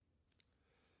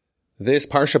This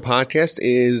Parsha podcast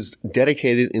is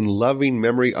dedicated in loving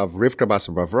memory of Rivka Bas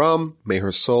Avram. May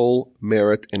her soul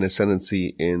merit an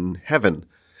ascendancy in heaven.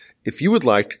 If you would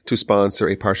like to sponsor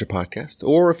a Parsha podcast,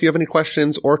 or if you have any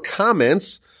questions or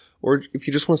comments, or if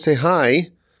you just want to say hi,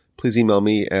 please email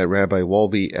me at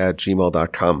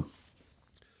rabbiwolbe@gmail.com.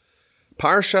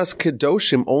 Parshas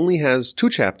Kedoshim only has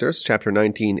 2 chapters, chapter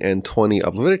 19 and 20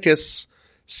 of Leviticus,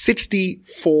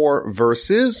 64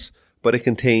 verses, but it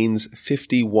contains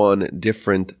 51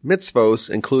 different mitzvos,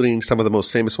 including some of the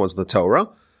most famous ones of the Torah.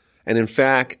 And in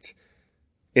fact,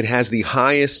 it has the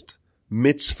highest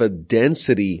mitzvah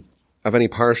density of any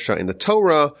parsha in the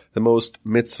Torah, the most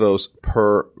mitzvos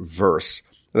per verse.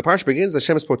 And the parsha begins,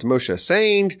 Hashem spoke to Moshe,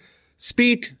 saying,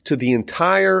 "Speak to the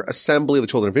entire assembly of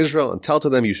the children of Israel and tell to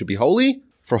them you should be holy,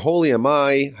 for holy am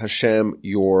I, Hashem,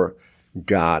 your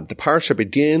God." The parsha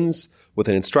begins with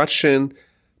an instruction.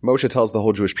 Moshe tells the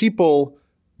whole Jewish people,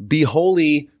 be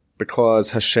holy because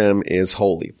Hashem is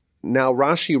holy. Now,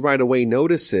 Rashi right away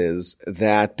notices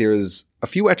that there's a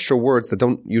few extra words that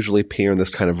don't usually appear in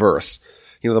this kind of verse.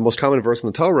 The most common verse in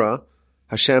the Torah,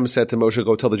 Hashem said to Moshe,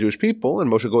 go tell the Jewish people,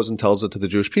 and Moshe goes and tells it to the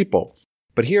Jewish people.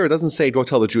 But here it doesn't say go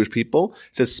tell the Jewish people.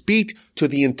 It says speak to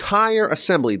the entire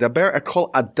assembly. Daber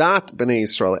ekol adat b'nei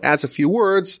Yisrael. It adds a few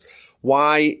words.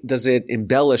 Why does it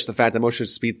embellish the fact that Moshe should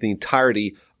speak to the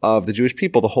entirety of the Jewish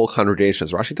people, the whole congregation?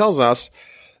 So Rashi tells us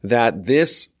that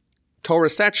this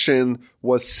Torah section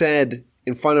was said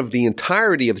in front of the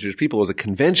entirety of the Jewish people. It was a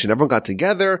convention. Everyone got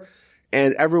together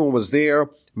and everyone was there,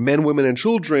 men, women, and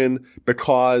children,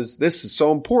 because this is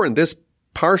so important. This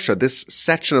parsha, this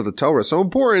section of the Torah is so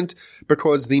important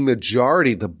because the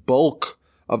majority, the bulk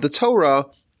of the Torah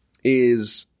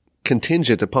is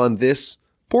contingent upon this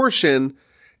portion,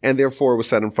 and therefore it was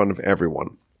said in front of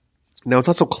everyone. Now, it's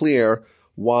not so clear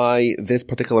why this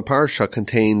particular parsha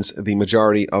contains the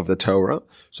majority of the Torah.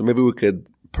 So maybe we could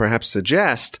perhaps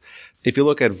suggest, if you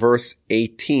look at verse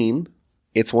 18,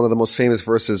 it's one of the most famous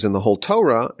verses in the whole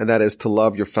Torah, and that is to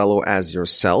love your fellow as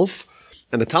yourself.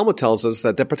 And the Talmud tells us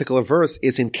that that particular verse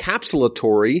is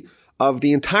encapsulatory of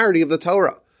the entirety of the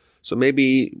Torah. So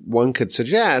maybe one could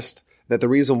suggest that the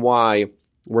reason why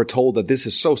we're told that this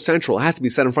is so central, it has to be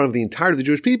said in front of the entirety of the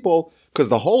Jewish people, because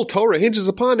the whole Torah hinges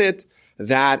upon it.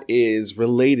 That is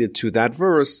related to that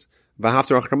verse, V'ahavta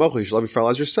l'reacha kamocha, you should love your fellow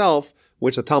as yourself,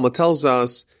 which the Talmud tells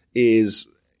us is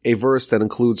a verse that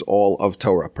includes all of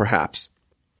Torah, perhaps.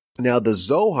 Now, the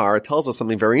Zohar tells us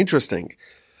something very interesting.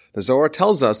 The Zohar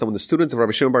tells us that when the students of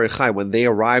Rabbi Shimon Bar Yochai, when they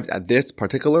arrived at this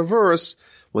particular verse,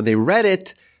 when they read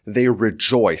it, they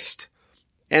rejoiced.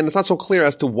 And it's not so clear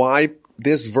as to why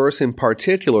this verse in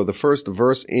particular, the first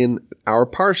verse in our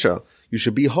Parsha, you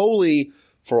should be holy,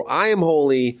 for I am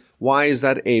holy. Why is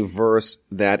that a verse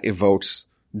that evokes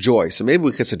joy? So maybe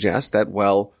we could suggest that,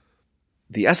 well,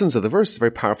 the essence of the verse is a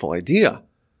very powerful idea.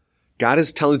 God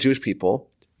is telling the Jewish people,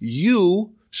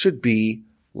 you should be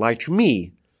like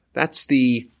me. That's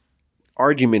the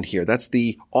argument here. That's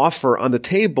the offer on the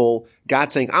table.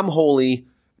 God saying, I'm holy,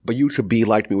 but you could be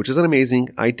like me, which is an amazing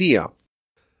idea.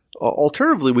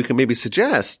 Alternatively, we can maybe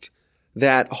suggest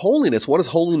that holiness, what does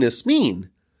holiness mean?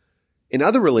 In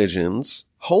other religions,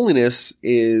 holiness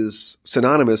is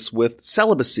synonymous with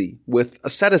celibacy, with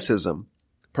asceticism,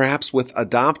 perhaps with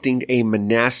adopting a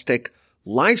monastic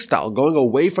lifestyle, going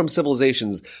away from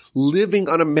civilizations, living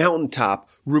on a mountaintop,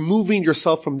 removing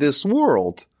yourself from this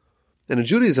world. And in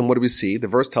Judaism, what do we see? The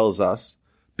verse tells us,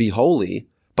 be holy,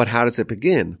 but how does it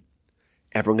begin?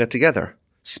 Everyone get together.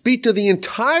 Speak to the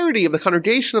entirety of the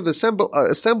congregation of the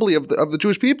assembly of the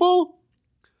Jewish people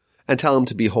and tell them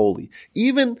to be holy.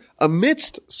 Even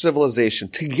amidst civilization,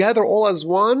 together all as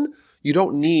one, you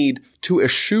don't need to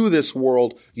eschew this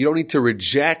world. You don't need to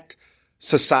reject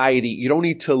society. You don't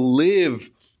need to live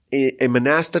a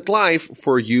monastic life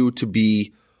for you to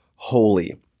be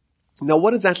holy. Now,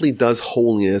 what exactly does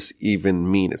holiness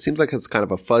even mean? It seems like it's kind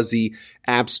of a fuzzy,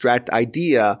 abstract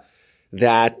idea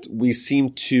that we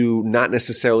seem to not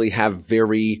necessarily have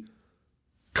very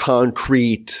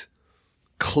concrete,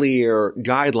 clear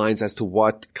guidelines as to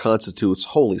what constitutes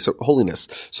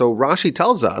holiness. So Rashi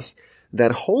tells us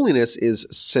that holiness is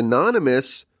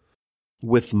synonymous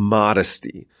with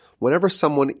modesty. Whenever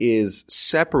someone is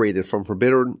separated from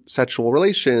forbidden sexual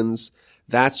relations,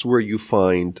 that's where you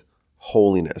find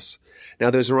holiness. Now,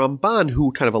 there's a Ramban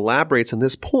who kind of elaborates on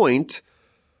this point.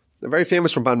 A very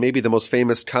famous Ramban, maybe the most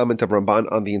famous comment of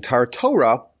Ramban on the entire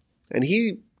Torah. And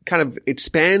he kind of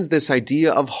expands this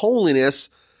idea of holiness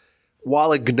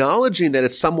while acknowledging that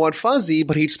it's somewhat fuzzy,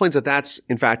 but he explains that that's,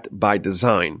 in fact, by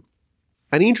design.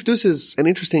 And he introduces an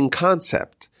interesting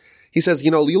concept. He says,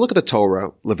 you look at the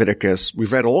Torah, Leviticus,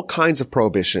 we've read all kinds of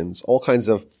prohibitions, all kinds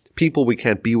of people we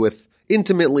can't be with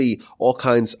intimately, all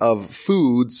kinds of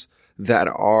foods that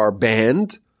are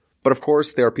banned. But of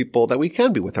course, there are people that we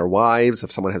can be with, our wives.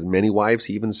 If someone has many wives,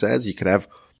 he even says you could have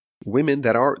women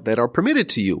that are permitted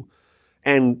to you.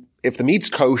 And if the meat's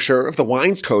kosher, if the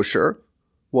wine's kosher,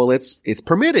 well, it's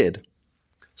permitted.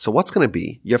 So what's going to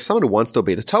be? You have someone who wants to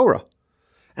obey the Torah,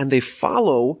 and they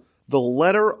follow the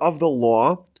letter of the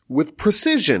law with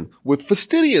precision, with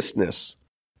fastidiousness.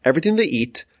 Everything they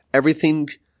eat, everything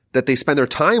that they spend their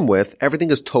time with,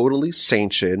 everything is totally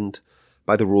sanctioned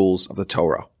by the rules of the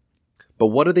Torah. But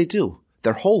what do?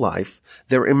 Their whole life,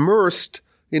 they're immersed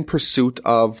in pursuit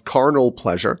of carnal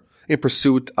pleasure, in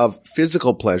pursuit of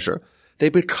physical pleasure. They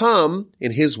become,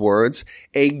 in his words,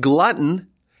 a glutton,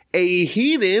 a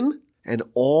heathen, and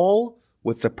all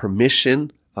with the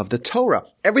permission of the Torah.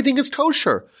 Everything is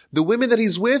kosher. The women that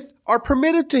he's with are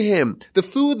permitted to him. The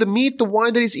food, the meat, the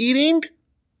wine that he's eating,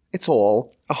 it's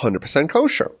all 100%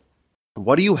 kosher.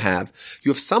 What do you have?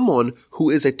 You have someone who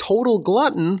is a total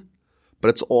glutton, but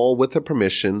it's all with the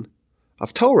permission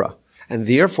of Torah. And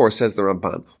therefore, says the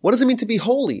Ramban, what does it mean to be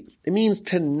holy? It means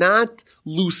to not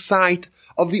lose sight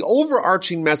of the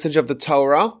overarching message of the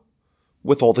Torah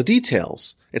with all the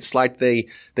details. It's like they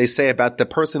say about the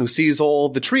person who sees all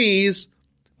the trees,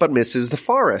 but misses the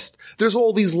forest. There's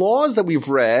all these laws that we've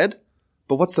read,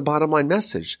 but what's the bottom line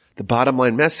message? The bottom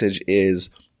line message is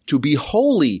to be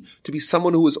holy, to be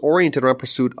someone who is oriented around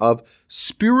pursuit of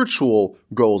spiritual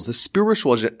goals, the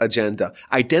spiritual agenda,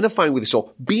 identifying with the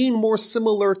soul, being more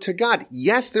similar to God.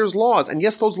 Yes, there's laws, and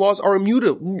yes, those laws are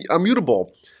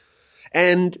immutable.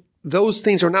 And those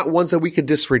things are not ones that we could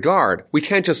disregard. We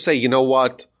can't just say, you know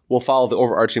what, we'll follow the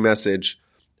overarching message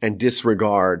and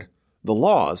disregard the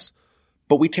laws.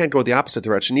 But we can't go the opposite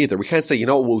direction either. We can't say, you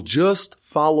know, we'll just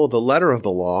follow the letter of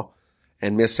the law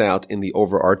and miss out in the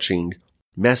overarching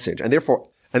message. And therefore,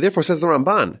 says the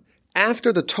Ramban,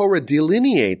 after the Torah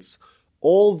delineates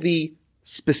all the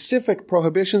specific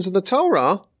prohibitions of the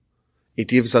Torah, it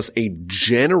gives us a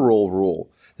general rule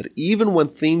that even when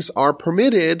things are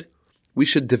permitted, we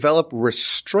should develop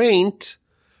restraint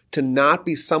to not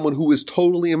be someone who is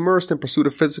totally immersed in pursuit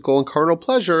of physical and carnal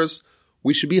pleasures.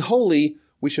 We should be holy.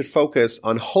 We should focus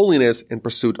on holiness in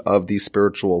pursuit of the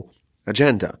spiritual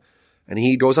agenda. And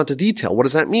he goes on to detail. What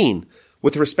does that mean?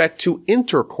 With respect to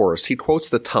intercourse, he quotes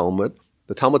the Talmud.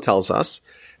 The Talmud tells us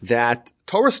that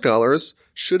Torah scholars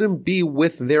shouldn't be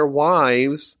with their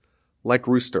wives like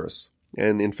roosters.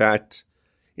 And in fact,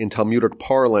 in Talmudic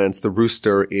parlance, the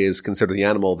rooster is considered the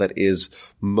animal that is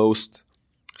most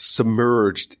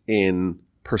submerged in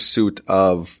pursuit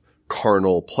of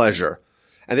carnal pleasure.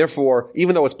 And therefore,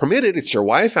 even though it's permitted, it's your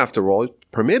wife after all,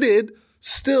 permitted,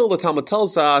 still the Talmud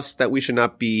tells us that we should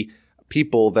not be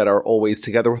people that are always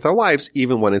together with our wives,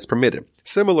 even when it's permitted.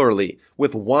 Similarly,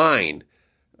 with wine,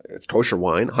 it's kosher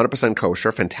wine, 100%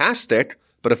 kosher, fantastic.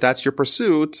 But if that's your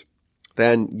pursuit,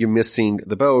 then you're missing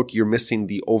the boat. You're missing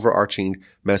the overarching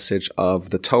message of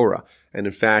the Torah. And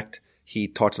in fact, he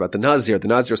talks about the Nazir. The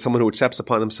Nazir is someone who accepts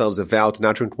upon themselves a vow to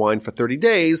not drink wine for 30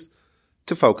 days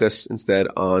to focus instead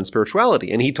on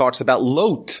spirituality. And he talks about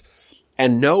Lot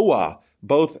and Noah,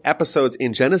 both episodes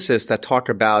in Genesis that talk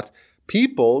about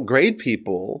people, great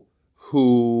people,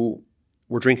 who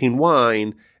were drinking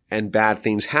wine and bad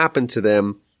things happened to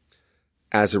them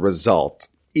as a result.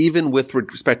 Even with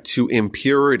respect to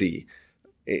impurity,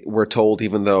 we're told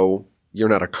even though you're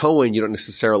not a Kohen, you don't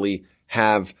necessarily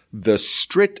have the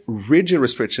strict, rigid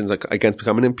restrictions against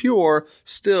becoming impure,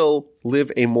 still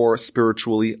live a more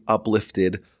spiritually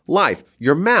uplifted life.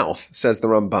 Your mouth, says the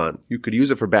Ramban, you could use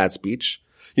it for bad speech,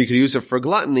 you could use it for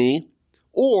gluttony,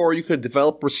 or you could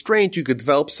develop restraint, you could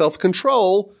develop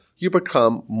self-control, you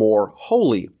become more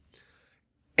holy.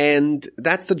 And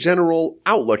that's the general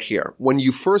outlook here. When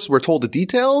you first were told the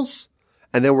details,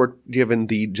 and then we're given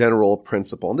the general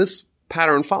principle. And this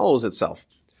pattern follows itself.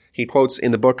 He quotes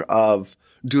in the book of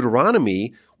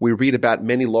Deuteronomy, we read about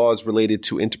many laws related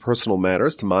to interpersonal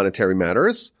matters, to monetary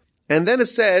matters. And then it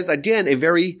says, again, a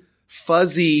very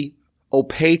fuzzy,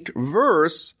 opaque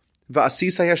verse,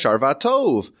 V'asisa yashar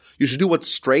v'atov. You should do what's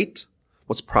straight,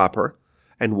 what's proper,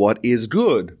 and what is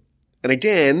good. And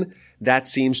again, that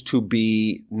seems to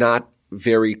be not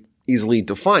very easily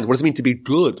defined. What does it mean to be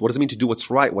good? What does it mean to do what's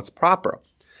right, what's proper?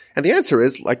 And the answer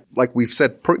is, like we've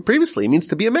said previously, it means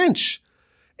to be a mensch.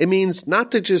 It means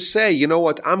not to just say, you know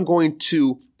what, I'm going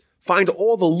to find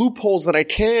all the loopholes that I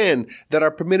can that are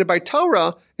permitted by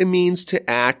Torah. It means to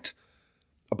act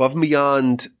above and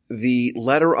beyond the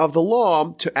letter of the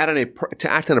law, to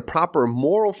act in a proper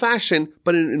moral fashion,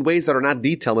 but in ways that are not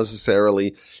detailed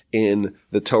necessarily in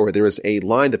the Torah. There is a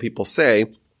line that people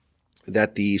say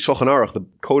that the Shulchan Aruch, the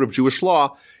Code of Jewish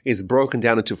Law, is broken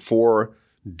down into 4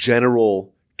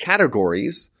 general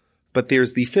categories, but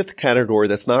there's the 5th category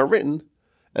that's not written,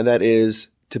 and that is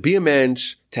to be a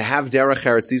mensch, to have derech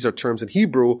eretz. These are terms in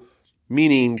Hebrew,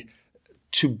 meaning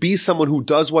to be someone who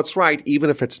does what's right, even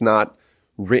if it's not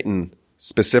written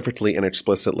specifically and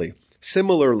explicitly.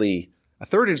 Similarly, a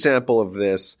 3rd example of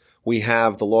this, we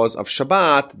have the laws of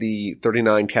Shabbat, the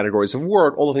 39 categories of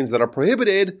work, all the things that are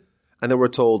prohibited, and then we're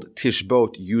told,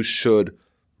 tishbot, you should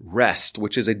rest,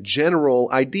 which is a general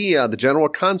idea, the general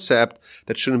concept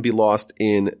that shouldn't be lost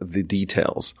in the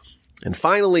details. And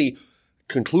finally,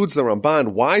 concludes the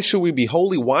Ramban, why should we be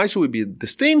holy? Why should we be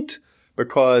distinct?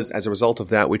 Because as a result of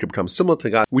that, we could become similar to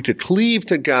God. We could cleave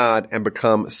to God and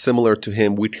become similar to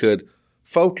Him. We could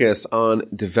focus on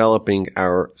developing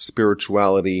our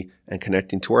spirituality and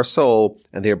connecting to our soul,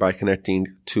 and thereby connecting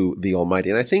to the Almighty.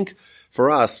 And I think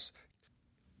for us,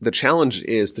 the challenge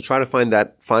is to try to find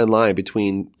that fine line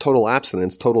between total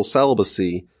abstinence, total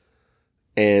celibacy,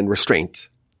 and restraint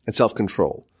and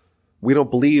self-control. We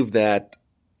don't believe that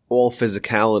all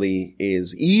physicality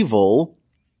is evil,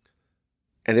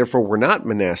 and therefore we're not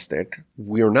monastic,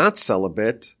 we are not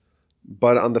celibate,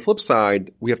 but on the flip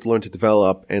side, we have to learn to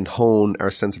develop and hone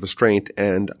our sense of restraint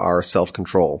and our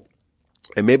self-control.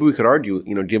 And maybe we could argue,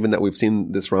 given that we've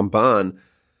seen this Ramban,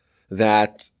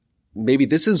 that maybe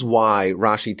this is why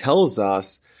Rashi tells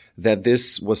us that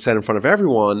this was said in front of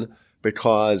everyone,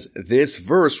 because this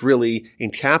verse really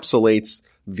encapsulates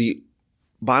the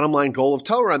bottom line goal of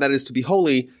Torah, that is to be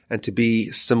holy and to be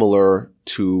similar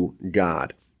to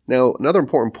God. Now, another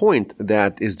important point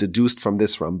that is deduced from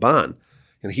this Ramban,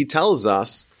 and he tells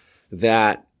us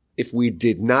that if we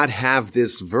did not have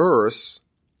this verse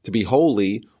to be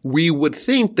holy, we would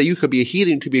think that you could be a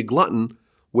heathen, to be a glutton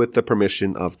with the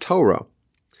permission of Torah.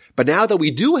 But now that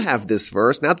we do have this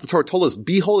verse, now that the Torah told us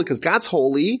be holy because God's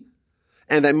holy,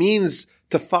 and that means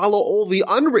to follow all the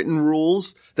unwritten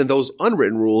rules, then those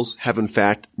unwritten rules have in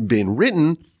fact been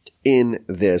written in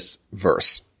this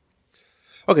verse.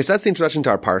 Okay, so that's the introduction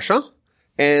to our parsha,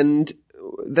 and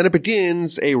then it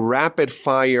begins a rapid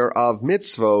fire of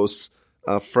mitzvos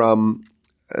from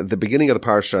the beginning of the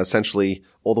parsha, essentially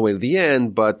all the way to the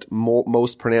end, but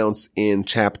most pronounced in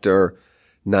chapter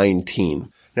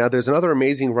 19. Now, there's another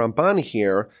amazing Ramban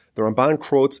here. The Ramban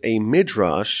quotes a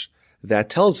midrash that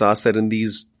tells us that in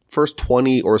these first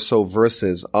 20 or so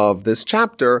verses of this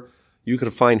chapter, you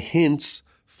could find hints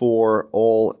for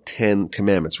all 10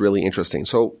 commandments. Really interesting.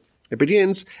 So it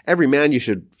begins, every man you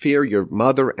should fear your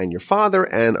mother and your father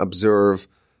and observe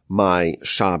my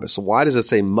Shabbos. So why does it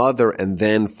say mother and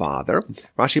then father?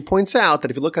 Rashi points out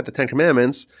that if you look at the 10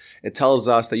 commandments, it tells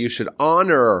us that you should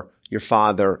honor your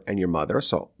father and your mother.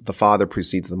 So the father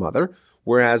precedes the mother.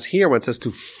 Whereas here, when it says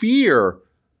to fear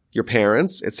your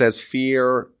parents, it says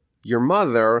fear your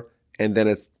mother, and then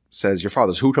it says your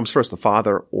father. So who comes first, the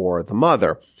father or the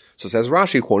mother? So it says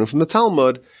Rashi, quoting from the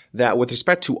Talmud, that with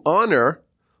respect to honor,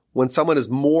 when someone is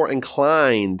more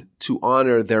inclined to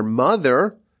honor their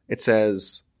mother, it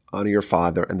says honor your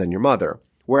father and then your mother.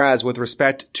 Whereas with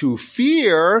respect to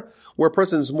fear, where a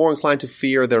person is more inclined to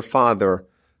fear their father,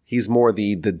 he's more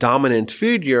the dominant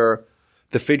figure,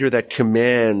 the figure that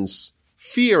commands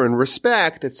fear and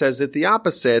respect. It says it the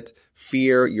opposite,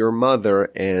 fear your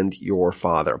mother and your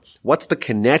father. What's the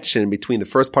connection between the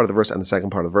first part of the verse and the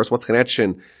second part of the verse? What's the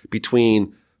connection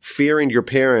between fearing your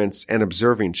parents and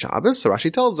observing Shabbos? So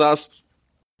Rashi tells us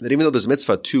that even though there's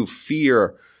mitzvah to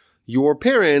fear your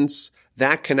parents,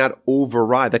 that cannot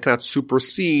override, that cannot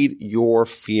supersede your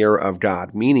fear of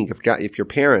God. Meaning, if your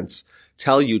parents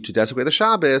tell you to desecrate the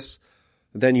Shabbos,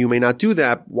 then you may not do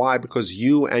that. Why? Because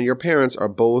you and your parents are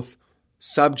both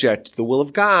subject to the will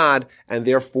of God, and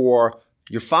therefore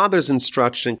your father's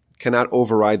instruction cannot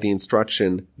override the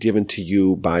instruction given to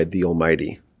you by the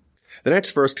Almighty. The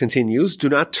next verse continues, do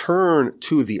not turn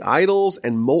to the idols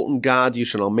and molten God you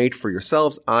shall make for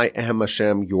yourselves. I am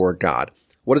Hashem, your God.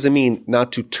 What does it mean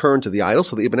not to turn to the idols?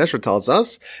 So the Ibn Ezra tells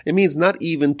us it means not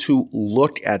even to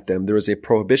look at them. There is a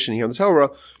prohibition here in the Torah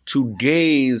to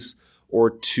gaze or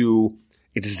to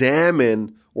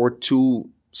examine or to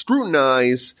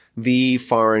scrutinize the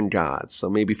foreign gods. So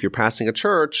maybe if you're passing a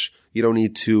church, you don't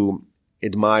need to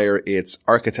admire its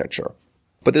architecture.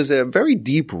 But there's a very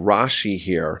deep Rashi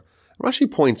here. Rashi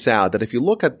points out that if you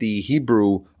look at the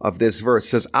Hebrew of this verse, it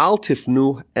says, Al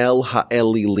tifnu el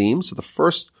ha'elilim. So the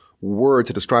first word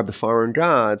to describe the foreign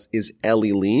gods is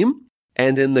elilim.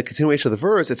 And in the continuation of the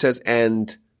verse, it says,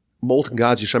 and molten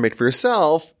gods you shall make for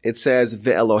yourself. It says,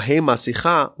 ve'elohei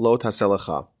masicha lo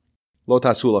taselecha, lo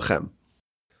tasulachem.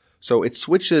 So it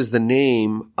switches the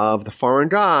name of the foreign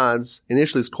gods.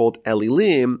 Initially it's called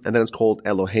Elilim, and then it's called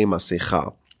Elohei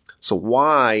Masecha. So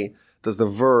why does the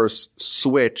verse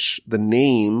switch the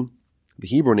name, the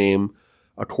Hebrew name,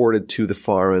 according to the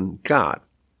foreign god?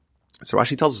 So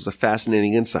Rashi tells us a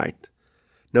fascinating insight.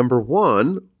 Number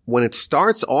one, when it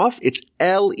starts off, it's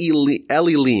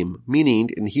Elilim, meaning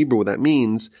in Hebrew what that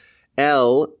means,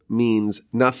 El means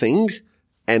nothing,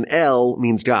 and El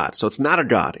means God. So it's not a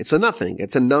God. It's a nothing.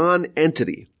 It's a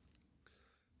non-entity.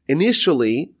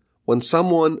 Initially, when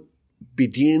someone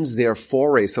begins their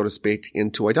foray, so to speak,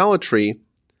 into idolatry,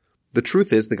 the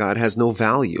truth is the God has no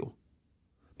value.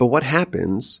 But what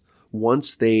happens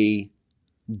once they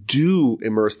do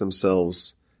immerse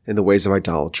themselves in the ways of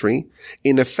idolatry?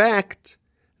 In effect,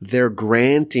 they're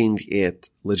granting it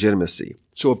legitimacy.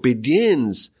 So it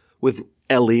begins with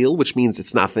Elil, which means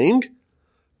it's nothing.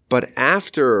 But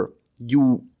after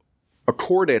you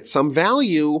accord it some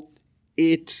value,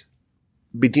 it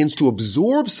begins to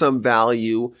absorb some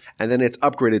value, and then it's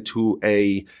upgraded to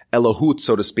a Elohut,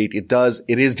 so to speak. It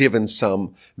is given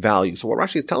some value. So what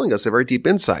Rashi is telling us, a very deep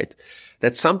insight,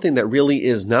 that something that really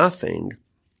is nothing,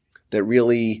 that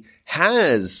really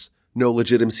has no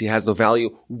legitimacy, has no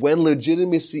value, when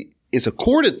legitimacy is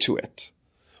accorded to it,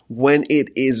 when it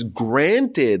is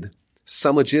granted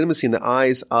some legitimacy in the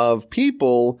eyes of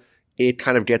people, it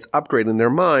kind of gets upgraded in their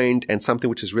mind, and something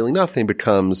which is really nothing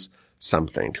becomes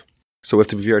something. So we have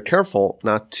to be very careful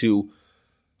not to,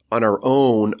 on our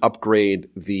own, upgrade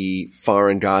the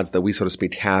foreign gods that we, so to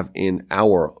speak, have in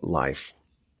our life.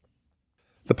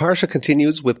 The parsha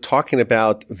continues with talking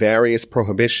about various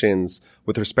prohibitions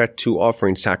with respect to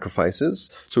offering sacrifices.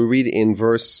 So we read in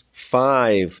verse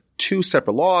 5, 2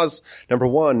 separate laws. Number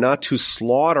 1, not to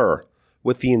slaughter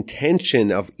with the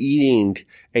intention of eating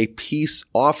a peace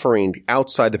offering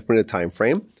outside the permitted time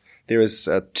frame. There is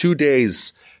 2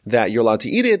 days that you're allowed to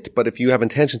eat it, but if you have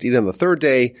intention to eat it on the third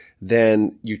day,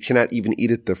 then you cannot even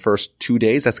eat it the first 2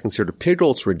 days. That's considered a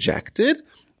pigul. It's rejected.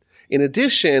 In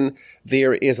addition,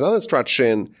 there is another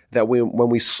instruction that when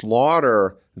we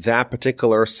slaughter that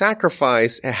particular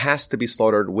sacrifice, it has to be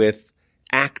slaughtered with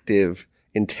active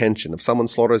intention. If someone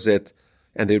slaughters it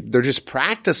and they're just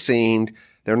practicing,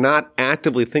 they're not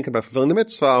actively thinking about fulfilling the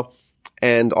mitzvah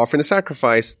and offering the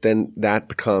sacrifice, then that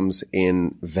becomes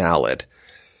invalid.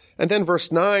 And then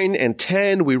verse 9 and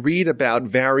 10, we read about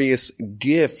various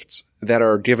gifts that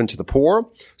are given to the poor.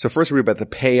 So first we read about the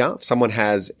payah. If someone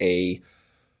has a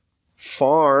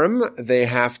farm, they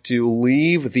have to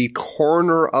leave the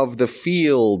corner of the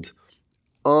field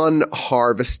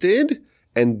unharvested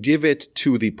and give it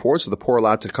to the poor. So the poor are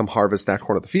allowed to come harvest that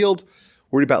corner of the field.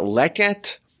 We read about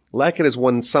leket. Leket is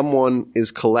when someone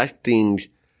is collecting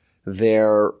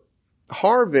their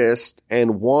harvest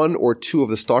and 1 or 2 of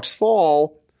the stalks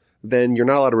fall, then you're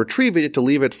not allowed to retrieve it, to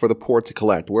leave it for the poor to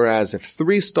collect. Whereas if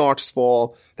 3 stalks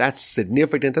fall, that's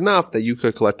significant enough that you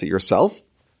could collect it yourself.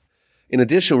 In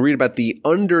addition, we read about the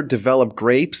underdeveloped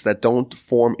grapes that don't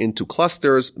form into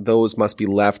clusters. Those must be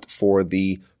left for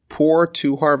the poor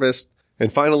to harvest.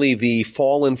 And finally, the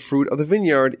fallen fruit of the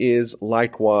vineyard is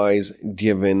likewise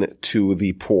given to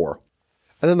the poor.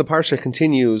 And then the parsha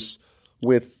continues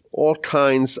with all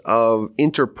kinds of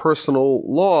interpersonal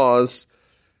laws,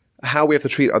 how we have to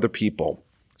treat other people.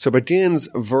 So it begins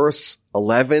verse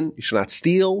 11, you shall not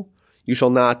steal, you shall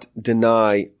not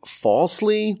deny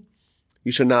falsely,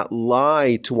 you should not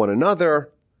lie to one another.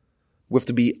 We have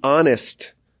to be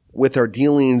honest with our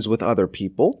dealings with other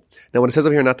people. Now, when it says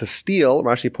over here not to steal,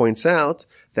 Rashi points out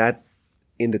that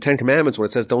in the Ten Commandments, when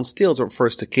it says don't steal, it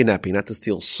refers to kidnapping, not to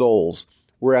steal souls.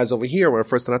 Whereas over here, when it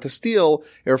refers to not to steal,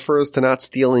 it refers to not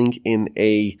stealing in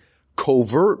a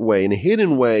covert way, in a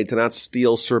hidden way, to not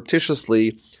steal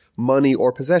surreptitiously money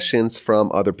or possessions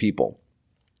from other people.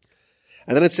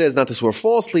 And then it says not to swear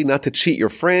falsely, not to cheat your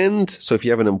friend. So if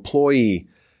you have an employee,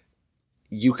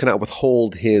 you cannot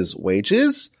withhold his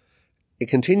wages. It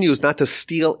continues not to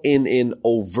steal in an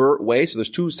overt way. So there's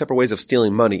 2 separate ways of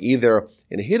stealing money, either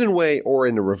in a hidden way or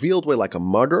in a revealed way, like a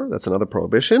mugger. That's another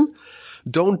prohibition.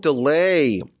 Don't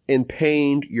delay in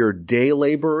paying your day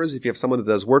laborers. If you have someone that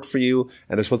does work for you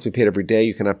and they're supposed to be paid every day,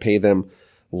 you cannot pay them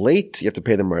late. You have to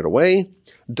pay them right away.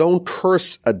 Don't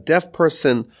curse a deaf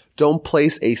person. Don't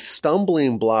place a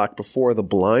stumbling block before the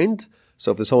blind.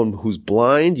 So if there's someone who's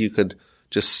blind, you could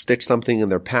just stick something in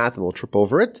their path and they'll trip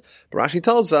over it. But Rashi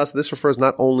tells us this refers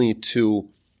not only to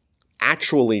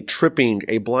actually tripping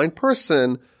a blind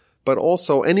person, but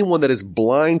also anyone that is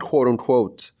blind, quote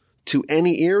unquote, to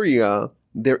any area.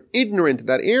 They're ignorant of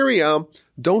that area.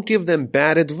 Don't give them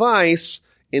bad advice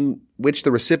in which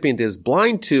the recipient is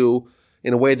blind to.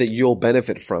 in a way that you'll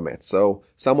benefit from it. So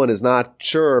someone is not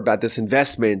sure about this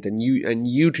investment and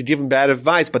you could give them bad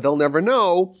advice, but they'll never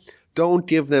know. Don't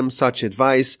give them such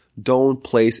advice. Don't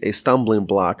place a stumbling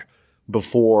block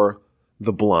before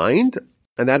the blind.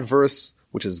 And that verse,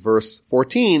 which is verse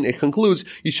 14, it concludes,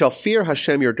 you shall fear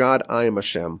Hashem your God, I am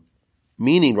Hashem.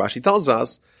 Meaning, Rashi tells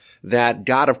us that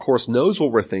God, of course, knows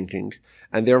what we're thinking.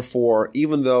 And therefore,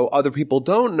 even though other people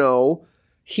don't know,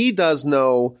 he does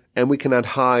know, and we cannot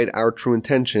hide our true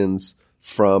intentions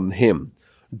from him.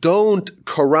 Don't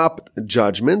corrupt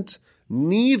judgment,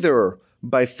 neither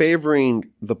by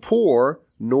favoring the poor,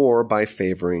 nor by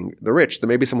favoring the rich. There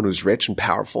may be someone who's rich and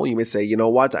powerful. You may say, you know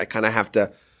what, I kind of have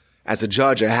to, as a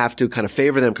judge, I have to kind of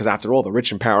favor them because after all, they're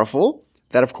rich and powerful.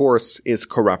 That, of course, is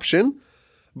corruption.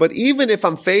 But even if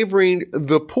I'm favoring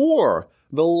the poor,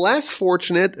 the less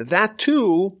fortunate, that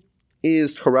too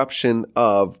is corruption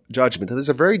of judgment. And there's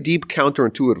a very deep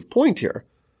counterintuitive point here.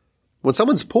 When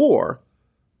someone's poor,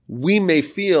 we may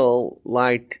feel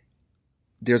like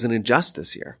there's an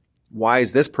injustice here. Why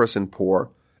is this person poor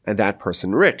and that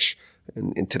person rich?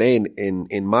 And today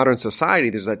in modern society,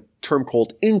 there's a term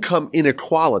called income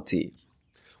inequality,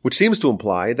 which seems to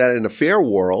imply that in a fair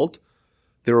world,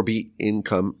 there will be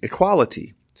income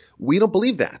equality. We don't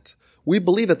believe that. We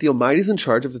believe that the Almighty is in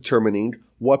charge of determining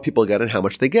what people get and how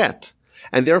much they get.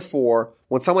 And therefore,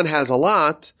 when someone has a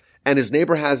lot and his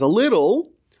neighbor has a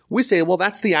little, we say, well,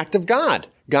 that's the act of God.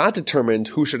 God determined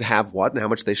who should have what and how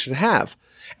much they should have.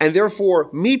 And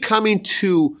therefore, me coming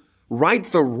to right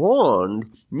the wrong,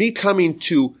 me coming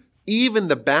to even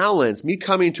the balance, me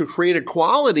coming to create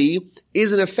equality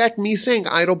is in effect me saying,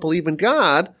 I don't believe in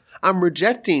God. I'm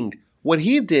rejecting what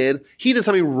he did. He did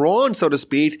something wrong, so to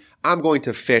speak. I'm going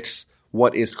to fix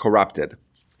what is corrupted.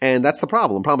 And that's the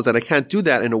problem. The problem is that I can't do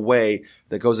that in a way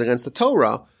that goes against the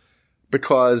Torah,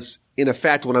 because in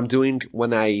effect, what I'm doing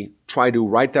when I try to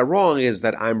right that wrong is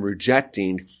that I'm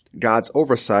rejecting God's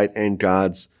oversight and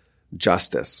God's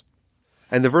justice.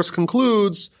 And the verse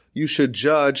concludes, you should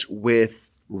judge with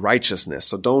righteousness.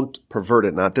 So don't pervert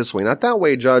it, not this way, not that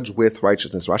way, judge with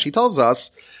righteousness. Rashi tells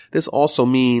us this also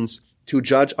means to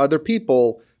judge other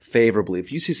people favorably.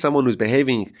 If you see someone who's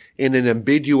behaving in an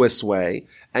ambiguous way,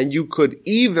 and you could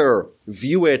either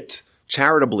view it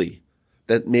charitably,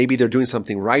 that maybe they're doing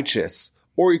something righteous,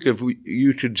 or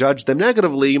you could judge them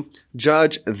negatively,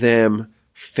 judge them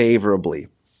favorably.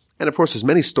 And of course, there's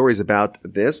many stories about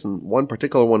this, and one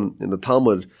particular one in the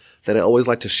Talmud that I always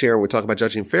like to share when we talk about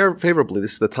judging favorably.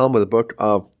 This is the Talmud, the book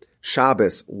of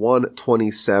Shabbos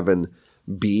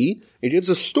 127b. It gives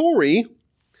a story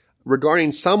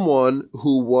regarding someone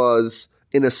who was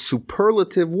in a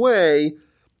superlative way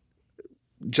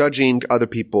judging other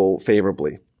people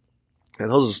favorably. And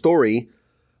tells a story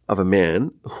of a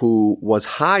man who was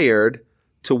hired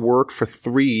to work for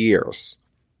 3 years.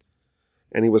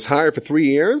 And he was hired for 3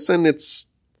 years, and it's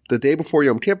the day before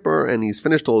Yom Kippur, and he's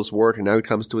finished all his work, and now he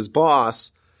comes to his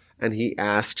boss, and he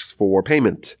asks for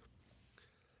payment.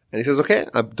 And he says, okay,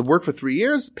 I've worked for 3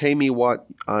 years, pay me what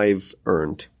I've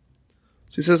earned.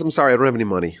 So he says, I'm sorry, I don't have any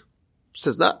money. He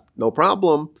says, no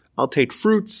problem. I'll take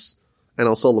fruits, and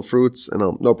I'll sell the fruits, and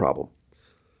no problem.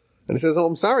 And he says, oh,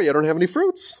 I'm sorry, I don't have any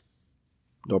fruits.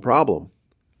 No problem.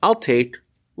 I'll take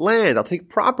land. I'll take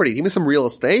property. Give me some real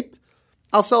estate.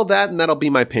 I'll sell that, and that'll be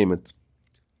my payment.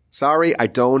 Sorry, I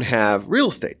don't have real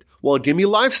estate. Well, give me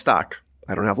livestock.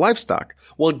 I don't have livestock.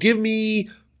 Well, give me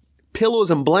pillows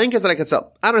and blankets that I can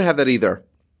sell. I don't have that either.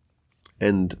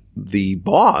 And the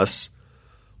boss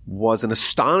was an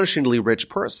astonishingly rich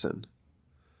person.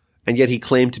 And yet he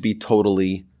claimed to be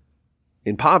totally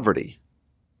in poverty,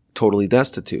 totally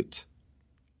destitute.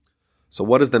 So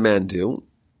what does the man do?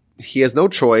 He has no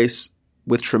choice.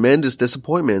 With tremendous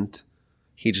disappointment,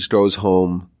 he just goes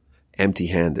home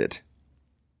empty-handed.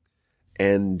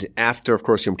 And after, of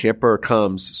course, Yom Kippur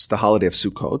comes the holiday of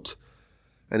Sukkot,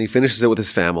 and he finishes it with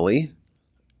his family.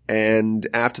 And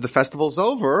after the festival's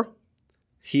over,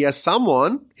 he has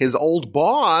someone, his old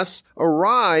boss,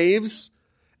 arrives,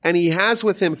 and he has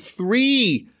with him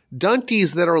 3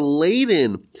 donkeys that are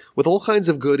laden with all kinds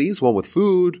of goodies, one with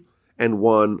food, and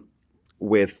one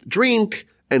with drink,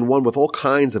 and one with all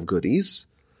kinds of goodies.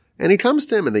 And he comes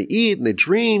to him, and they eat, and they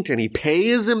drink, and he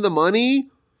pays him the money,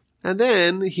 and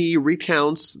then he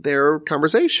recounts their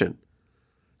conversation.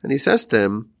 And he says to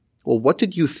him, well, what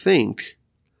did you think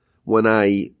when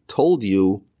I told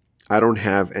you I don't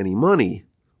have any money?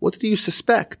 What did you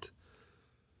suspect?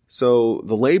 So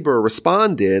the laborer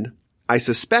responded, I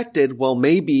suspected, well,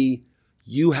 maybe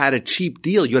you had a cheap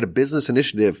deal. You had a business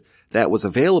initiative that was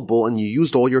available, and you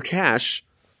used all your cash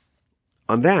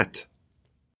on that.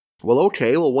 Well,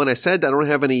 okay. Well, when I said I don't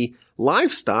have any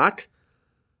livestock,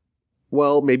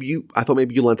 Well, I thought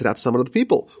maybe you lent it out to some other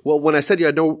people. Well, when I said you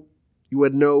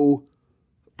had no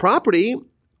property,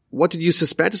 what did you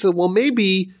suspect? I said, well,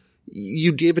 maybe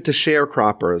you gave it to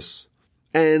sharecroppers.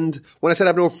 And when I said I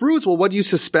have no fruits, well, what do you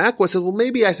suspect? Well, I said, well,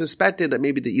 maybe I suspected that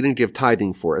you didn't give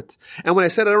tithing for it. And when I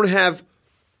said I don't have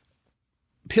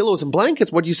pillows and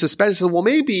blankets, what do you suspect? I said, well,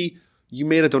 maybe you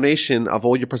made a donation of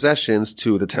all your possessions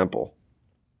to the temple.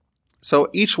 So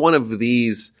each one of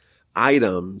these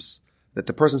items that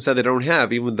the person said they don't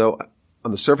have, even though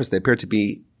on the surface they appear to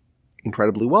be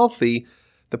incredibly wealthy,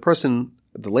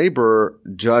 the laborer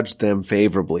judged them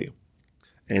favorably.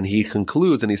 And he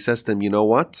concludes and he says to them, you know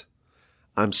what?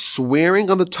 I'm swearing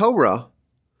on the Torah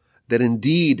that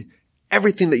indeed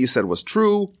everything that you said was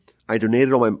true. I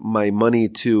donated all my money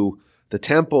to the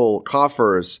temple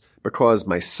coffers because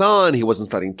my son, he wasn't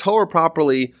studying Torah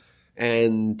properly.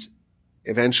 And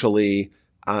eventually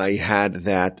I had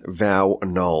that vow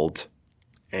annulled.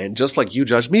 And just like you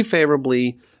judged me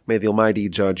favorably, may the Almighty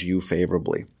judge you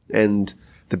favorably. And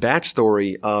the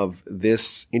backstory of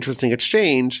this interesting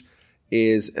exchange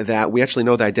is that we actually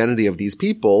know the identity of these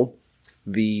people.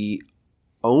 The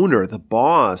owner, the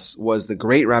boss, was the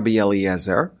great Rabbi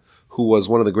Eliezer, who was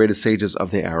one of the greatest sages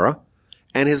of the era.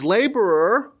 And his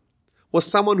laborer was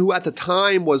someone who at the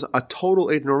time was a total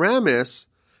ignoramus,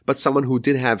 but someone who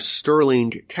did have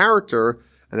sterling character.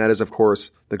 And that is, of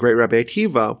course, the great Rabbi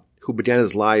Akiva, who began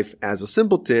his life as a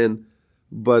simpleton,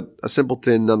 but a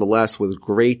simpleton nonetheless with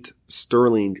great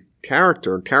sterling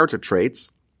character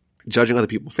traits, judging other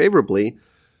people favorably.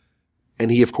 And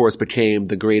he, of course, became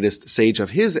the greatest sage of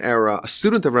his era, a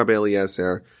student of Rabbi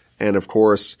Eliezer, and, of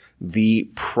course, the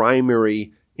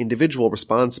primary individual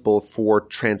responsible for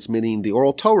transmitting the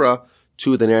oral Torah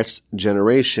to the next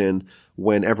generation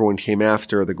when everyone came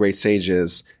after the great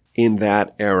sages in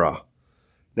that era.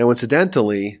 Now,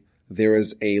 incidentally, there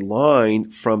is a line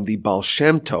from the Baal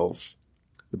Shem Tov.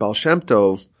 The Baal Shem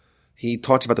Tov, he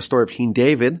talks about the story of King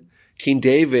David. King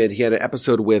David, he had an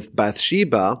episode with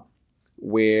Bathsheba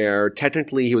where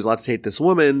technically he was allowed to take this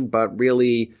woman, but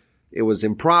really it was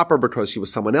improper because she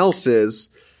was someone else's.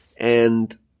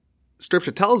 And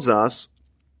Scripture tells us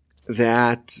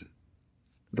that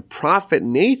the prophet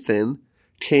Nathan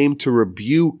came to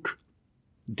rebuke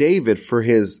David for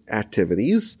his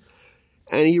activities,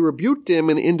 and he rebuked him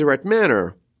in an indirect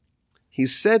manner. He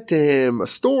said to him a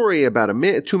story about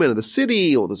two men of the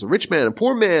city. Oh, there's a rich man and a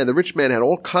poor man. The rich man had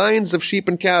all kinds of sheep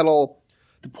and cattle.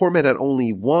 The poor man had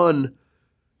only one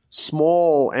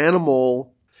small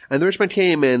animal. And the rich man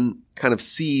came and kind of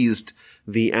seized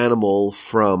the animal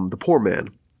from the poor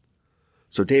man.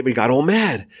 So David got all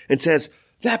mad and says,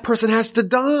 that person has to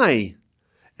die.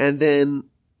 And then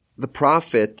the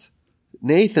prophet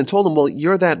Nathan told him, well,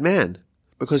 you're that man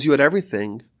because you had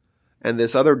everything. And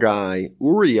this other guy,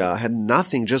 Uriah, had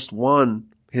nothing, just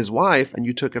his wife, and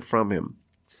you took it from him.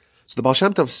 So the Baal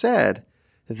Shem Tov said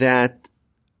that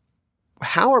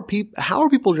how are people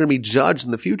going to be judged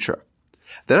in the future?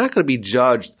 They're not going to be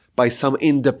judged by some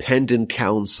independent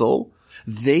council.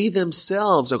 They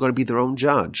themselves are going to be their own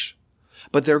judge.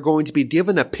 But they're going to be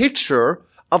given a picture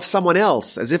of someone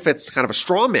else, as if it's kind of a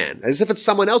straw man, as if it's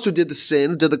someone else who did the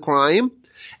sin, did the crime,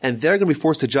 and they're going to be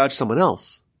forced to judge someone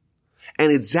else.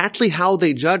 And exactly how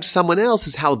they judge someone else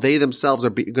is how they themselves are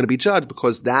going to be judged,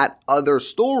 because that other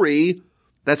story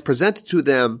that's presented to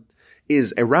them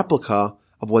is a replica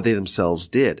of what they themselves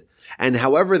did. And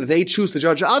however they choose to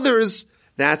judge others,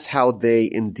 that's how they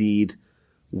indeed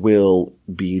will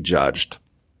be judged.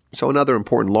 So another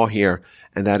important law here,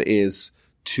 and that is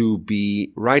to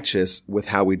be righteous with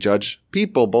how we judge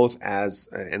people, both as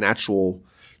an actual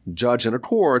judge in a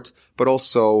court, but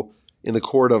also in the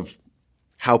court of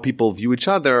how people view each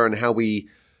other and how we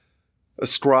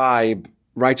ascribe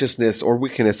righteousness or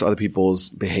wickedness to other people's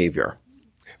behavior.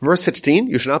 Verse 16,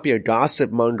 you should not be a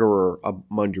gossip monger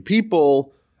among your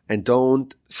people, and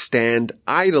don't stand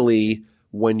idly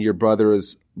when your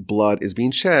brother's blood is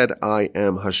being shed. I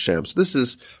am Hashem. So this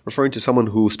is referring to someone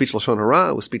who speaks Lashon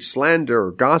Hara, who speaks slander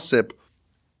or gossip,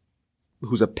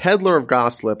 who's a peddler of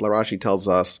gossip. Rashi tells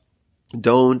us,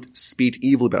 don't speak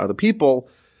evil about other people,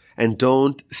 and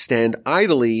don't stand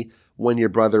idly when your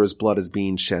brother's blood is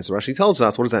being shed. So Rashi tells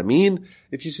us, what does that mean?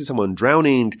 If you see someone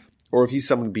drowning, or if you see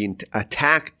someone being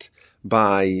attacked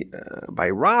by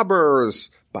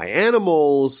robbers, by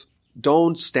animals,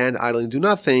 don't stand idly and do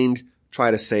nothing.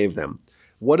 Try to save them.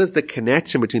 What is the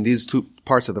connection between these two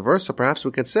parts of the verse? So perhaps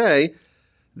we could say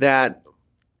that,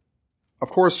 of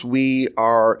course, we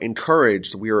are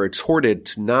encouraged, we are exhorted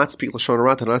to not speak Lashon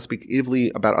Hara, to not speak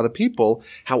evilly about other people.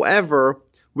 However,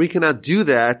 we cannot do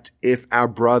that if our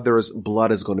brother's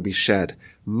blood is going to be shed.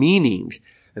 Meaning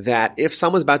that if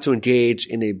someone's about to engage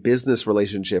in a business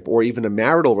relationship or even a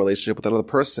marital relationship with another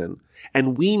person,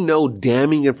 and we know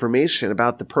damning information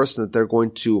about the person that they're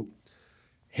going to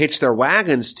hitch their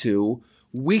wagons to,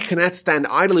 we cannot stand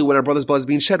idly when our brother's blood is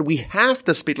being shed. We have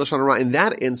to speak Lashon Hara. In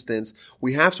that instance,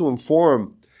 we have to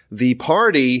inform the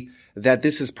party that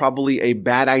this is probably a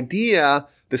bad idea.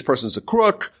 This person's a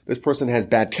crook. This person has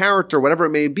bad character, whatever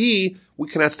it may be. We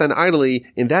cannot stand idly.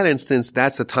 In that instance,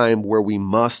 that's a time where we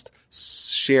must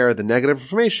share the negative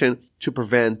information to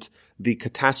prevent the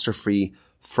catastrophe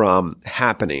from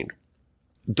happening.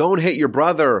 Don't hate your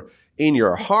brother in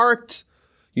your heart.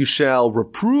 You shall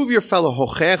reprove your fellow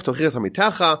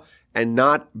and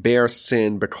not bear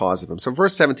sin because of him. So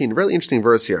verse 17, a really interesting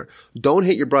verse here. Don't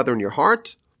hate your brother in your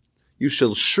heart. You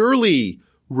shall surely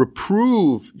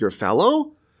reprove your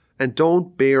fellow and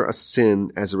don't bear a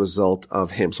sin as a result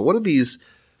of him. So what does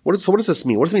this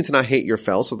mean? What does it mean to not hate your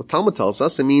fellow? So the Talmud tells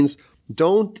us it means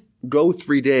don't go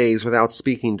 3 days without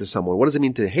speaking to someone. What does it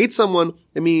mean to hate someone?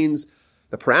 It means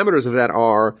the parameters of that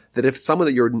are that if someone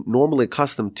that you're normally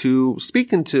accustomed to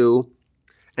speaking to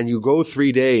and you go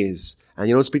 3 days and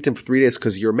you don't speak to them for 3 days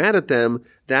because you're mad at them,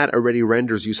 that already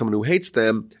renders you someone who hates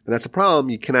them. And that's a problem.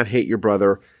 You cannot hate your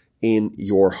brother in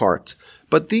your heart.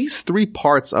 But these 3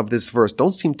 parts of this verse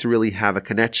don't seem to really have a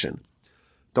connection.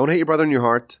 Don't hate your brother in your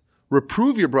heart,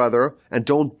 reprove your brother, and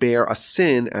don't bear a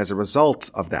sin as a result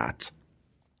of that.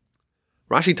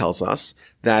 Rashi tells us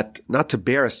that not to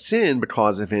bear a sin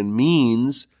because of him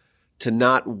means to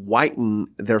not whiten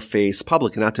their face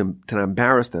publicly, not to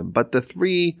embarrass them. But the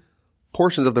 3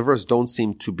 portions of the verse don't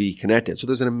seem to be connected. So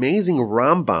there's an amazing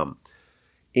Rambam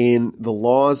in the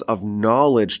Laws of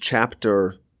Knowledge,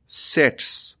 chapter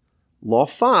 6, Law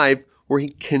 5, where he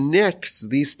connects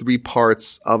these 3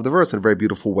 parts of the verse in a very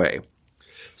beautiful way.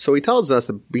 So he tells us,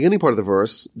 the beginning part of the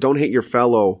verse, don't hate your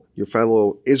fellow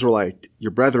Israelite,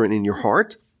 your brethren in your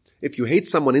heart. If you hate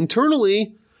someone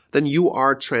internally, then you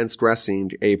are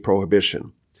transgressing a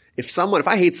prohibition. If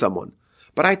I hate someone,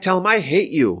 but I tell him I hate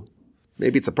you,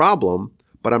 maybe it's a problem,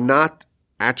 but I'm not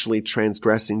actually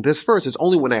transgressing this verse. It's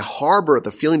only when I harbor the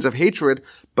feelings of hatred,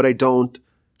 but I don't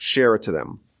share it to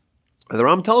them. And the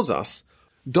Ram tells us,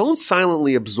 don't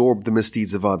silently absorb the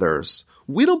misdeeds of others.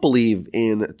 We don't believe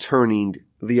in turning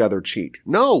the other cheek.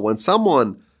 No, when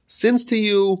someone sins to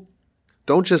you,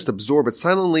 don't just absorb it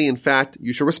silently. In fact,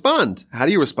 you should respond. How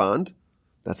do you respond?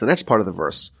 That's the next part of the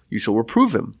verse. You shall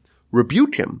reprove him,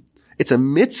 rebuke him. It's a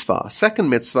mitzvah, second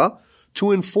mitzvah,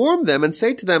 to inform them and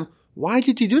say to them, why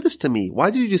did you do this to me? Why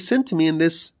did you sin to me in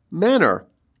this manner?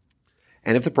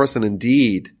 And if the person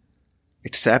indeed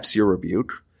accepts your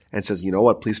rebuke and says, you know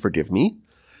what, please forgive me,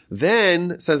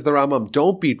 then, says the Rambam,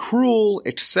 don't be cruel,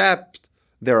 accept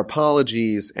their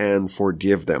apologies and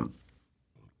forgive them.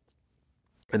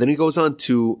 And then he goes on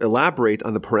to elaborate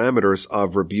on the parameters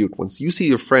of rebuke. Once you see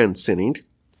your friend sinning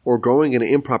or going in an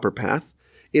improper path,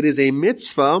 it is a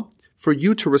mitzvah for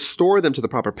you to restore them to the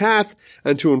proper path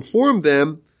and to inform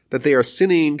them that they are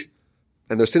sinning,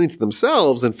 and they're sinning to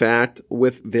themselves, in fact,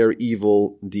 with their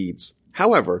evil deeds.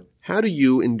 However, how do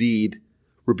you indeed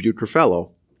rebuke your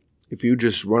fellow? If you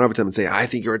just run over to them and say, I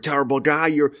think you're a terrible guy,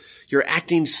 you're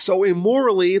acting so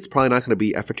immorally, it's probably not going to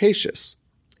be efficacious.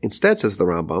 Instead, says the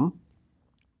Rambam,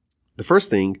 the first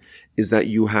thing is that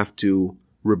you have to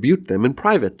rebuke them in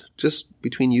private, just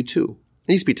between you two.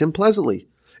 And you speak to them pleasantly,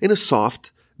 in a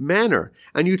soft manner.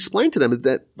 And you explain to them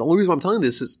that the only reason I'm telling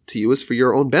this to you is for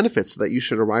your own benefit, so that you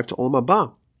should arrive to Olam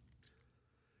Haba.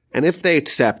 And if they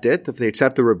accept it, if they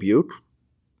accept the rebuke,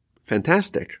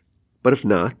 fantastic. But if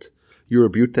not, you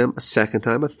rebuke them a second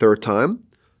time, a third time.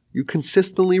 You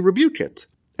consistently rebuke it.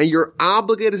 And you're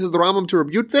obligated, says the Rambam, to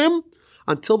rebuke them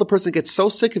until the person gets so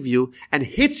sick of you and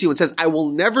hits you and says, I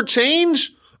will never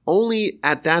change. Only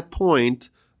at that point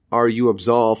are you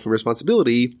absolved from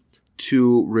responsibility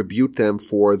to rebuke them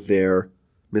for their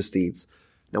misdeeds.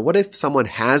 Now, what if someone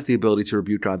has the ability to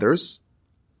rebuke others,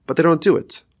 but they don't do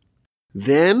it?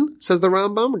 Then, says the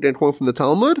Rambam, again quote from the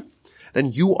Talmud,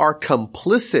 and you are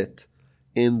complicit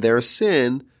in their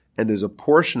sin, and there's a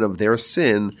portion of their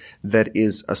sin that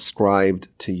is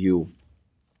ascribed to you.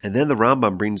 And then the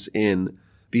Rambam brings in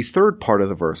the third part of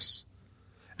the verse.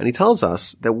 And he tells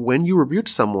us that when you rebuke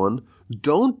someone,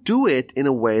 don't do it in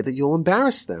a way that you'll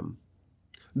embarrass them.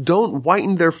 Don't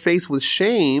whiten their face with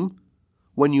shame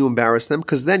when you embarrass them,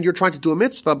 because then you're trying to do a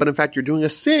mitzvah, but in fact you're doing a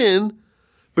sin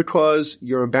because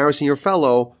you're embarrassing your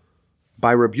fellow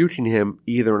by rebuking him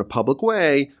either in a public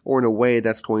way or in a way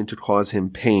that's going to cause him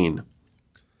pain.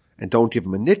 And don't give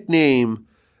him a nickname.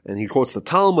 And he quotes the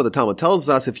Talmud. The Talmud tells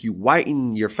us if you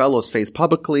whiten your fellow's face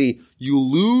publicly, you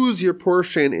lose your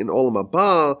portion in Olam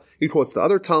Haba. He quotes the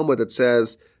other Talmud that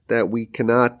says that we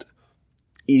cannot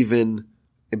even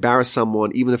embarrass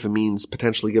someone, even if it means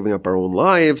potentially giving up our own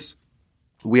lives.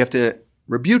 We have to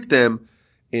rebuke them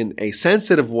in a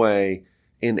sensitive way,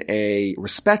 in a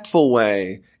respectful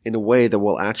way, in a way that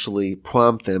will actually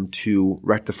prompt them to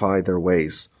rectify their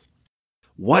ways.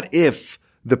 What if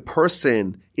the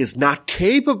person is not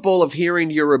capable of hearing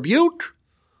your rebuke?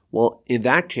 Well, in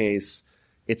that case,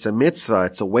 it's a mitzvah,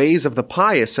 it's a ways of the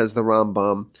pious, says the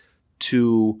Rambam,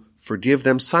 to forgive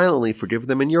them silently, forgive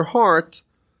them in your heart,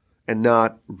 and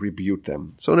not rebuke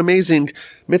them. So an amazing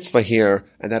mitzvah here,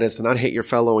 and that is to not hate your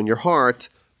fellow in your heart,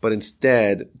 but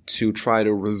instead to try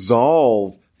to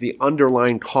resolve the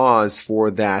underlying cause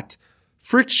for that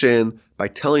friction by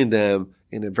telling them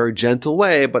in a very gentle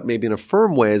way, but maybe in a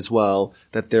firm way as well,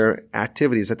 that their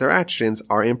activities, that their actions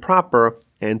are improper,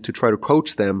 and to try to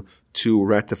coach them to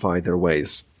rectify their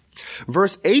ways.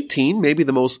 Verse 18, maybe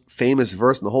the most famous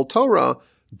verse in the whole Torah,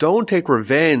 don't take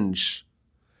revenge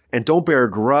and don't bear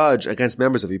a grudge against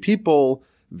members of your people.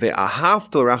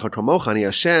 Ve'ahavta l'reacha kamocha ani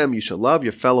Hashem. You shall love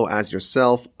your fellow as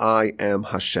yourself. I am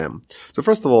Hashem. So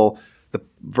first of all, the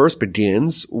verse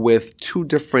begins with two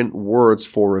different words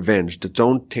for revenge.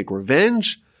 Don't take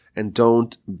revenge and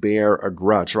don't bear a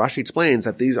grudge. Rashi explains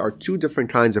that these are two different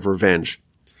kinds of revenge.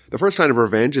 The first kind of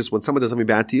revenge is when someone does something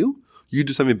bad to you, you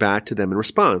do something bad to them in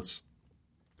response.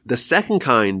 The second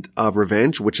kind of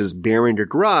revenge, which is bearing a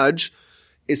grudge,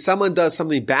 is someone does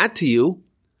something bad to you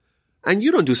and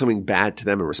you don't do something bad to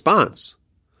them in response.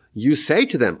 You say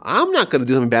to them, I'm not going to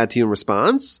do something bad to you in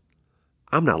response.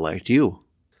 I'm not like you.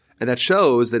 And that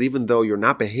shows that even though you're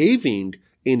not behaving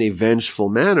in a vengeful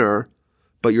manner,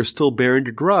 but you're still bearing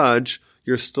a grudge,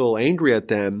 you're still angry at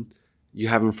them, you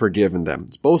haven't forgiven them.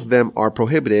 Both of them are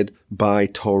prohibited by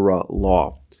Torah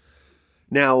law.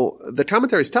 Now, the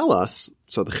commentaries tell us,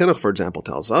 so the Chinuch, for example,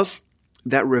 tells us,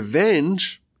 that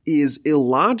revenge is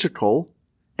illogical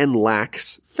and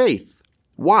lacks faith.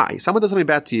 Why? Someone does something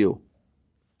bad to you.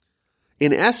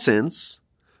 In essence,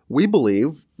 we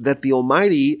believe that the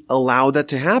Almighty allowed that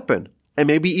to happen and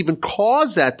maybe even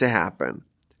caused that to happen.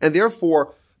 And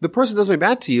therefore, the person does something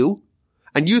bad to you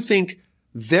and you think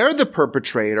they're the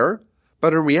perpetrator,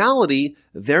 but in reality,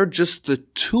 they're just the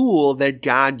tool that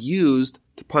God used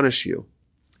to punish you.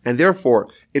 And therefore,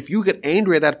 if you get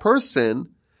angry at that person,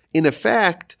 in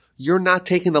effect, you're not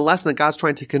taking the lesson that God's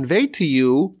trying to convey to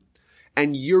you,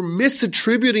 and you're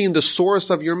misattributing the source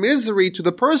of your misery to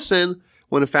the person,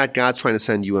 when in fact God's trying to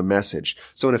send you a message.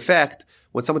 So in effect,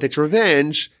 when someone takes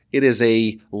revenge, it is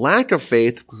a lack of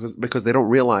faith because they don't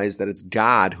realize that it's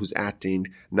God who's acting,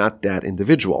 not that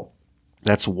individual.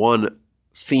 That's one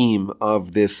theme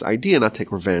of this idea, not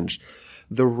take revenge.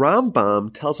 The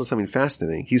Rambam tells us something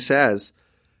fascinating. He says,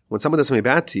 when someone does something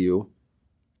bad to you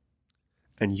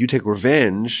and you take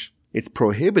revenge, it's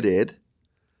prohibited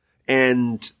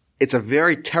and it's a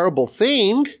very terrible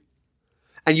thing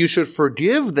and you should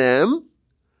forgive them,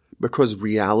 because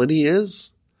reality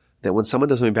is that when someone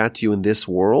does something bad to you in this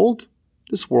world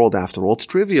after all, it's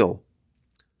trivial.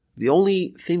 The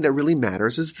only thing that really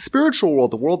matters is the spiritual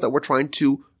world, the world that we're trying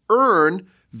to earn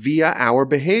via our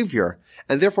behavior.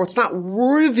 And therefore, it's not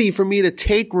worthy for me to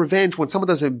take revenge when someone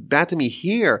does something bad to me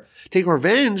here. Take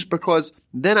revenge because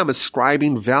then I'm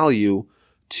ascribing value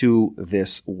to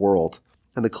this world.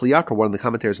 And the Kli Yakar, one of the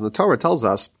commentators in the Torah, tells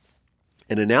us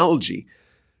an analogy,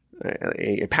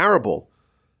 a parable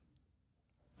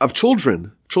of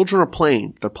children. Children are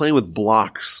playing. They're playing with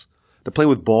blocks. They're playing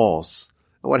with balls.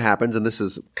 And what happens, and this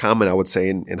is common, I would say,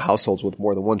 in households with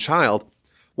more than one child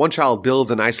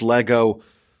builds a nice Lego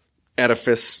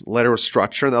edifice, letter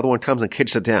structure, and the other one comes and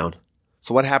kicks it down.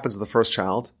 So what happens to the first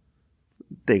child?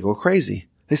 They go crazy.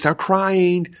 They start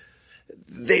crying.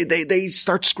 They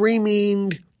start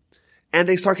screaming. And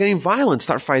they start getting violent,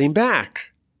 start fighting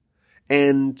back.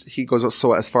 And he goes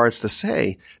so as far as to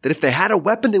say that if they had a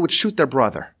weapon, they would shoot their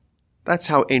brother. That's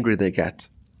how angry they get.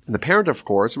 And the parent, of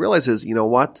course, realizes, you know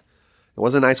what? It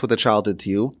wasn't nice what the child did to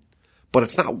you, but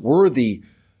it's not worthy,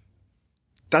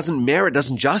 doesn't merit,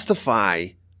 doesn't justify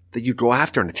that you go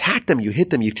after and attack them, you hit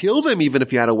them, you kill them, even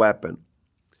if you had a weapon.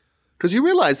 Because you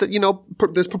realize that,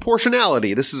 there's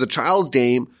proportionality. This is a child's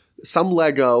game, some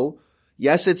Lego.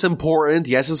 Yes, it's important.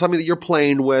 Yes, it's something that you're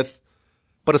playing with,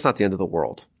 but it's not the end of the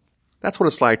world. That's what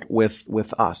it's like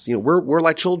with us. We're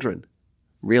like children,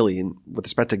 really, with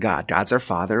respect to God. God's our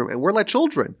Father, and we're like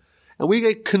children. And we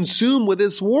get consumed with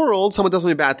this world. Someone does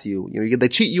something bad to you. They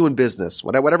cheat you in business,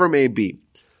 whatever it may be.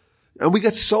 And we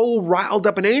get so riled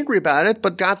up and angry about it,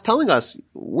 but God's telling us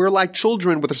we're like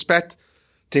children with respect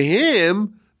To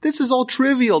him, this is all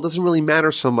trivial, doesn't really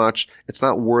matter so much. It's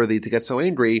not worthy to get so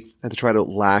angry and to try to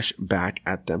lash back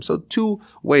at them. So two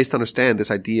ways to understand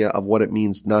this idea of what it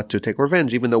means not to take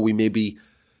revenge, even though we may be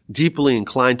deeply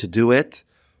inclined to do it.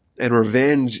 And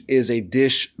revenge is a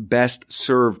dish best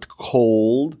served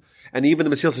cold. And even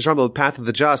the Mesilas Yesharim, the path of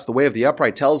the just, the way of the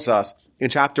upright, tells us in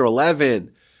chapter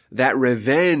 11 that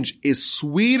revenge is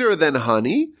sweeter than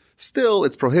honey. Still,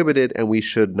 it's prohibited and we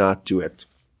should not do it.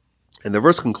 And the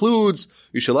verse concludes,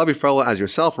 you should love your fellow as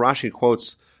yourself. Rashi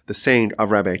quotes the saying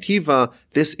of Rabbi Akiva.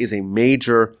 This is a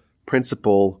major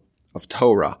principle of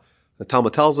Torah. The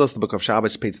Talmud tells us, the book of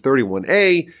Shabbos, page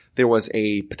 31a, there was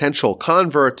a potential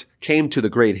convert, came to the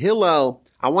great Hillel.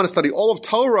 I want to study all of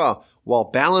Torah while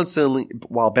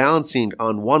balancing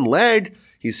on one leg.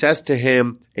 He says to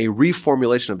him a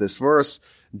reformulation of this verse,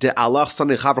 that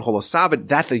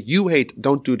that you hate,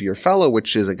 don't do to your fellow,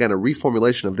 which is again a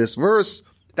reformulation of this verse.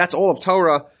 That's all of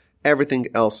Torah. Everything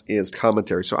else is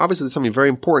commentary. So obviously there's something very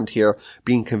important here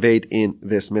being conveyed in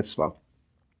this mitzvah.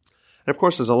 And of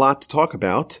course there's a lot to talk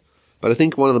about, but I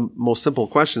think one of the most simple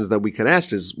questions that we can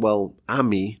ask is, well, I'm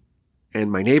me, and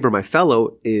my neighbor, my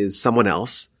fellow, is someone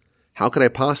else. How could I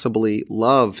possibly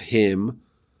love him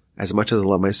as much as I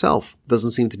love myself?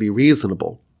 Doesn't seem to be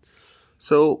reasonable.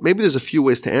 So maybe there's a few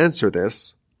ways to answer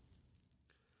this.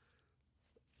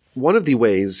 One of the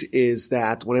ways is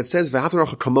that when it says, V'ahavta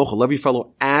l'reacha kamocha, love your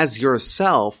fellow as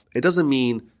yourself, it doesn't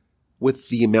mean with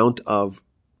the amount of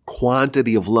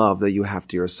quantity of love that you have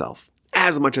to yourself.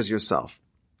 As much as yourself.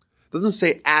 It doesn't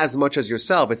say as much as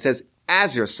yourself. It says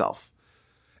as yourself.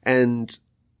 And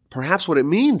perhaps what it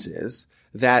means is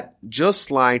that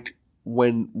just like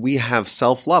when we have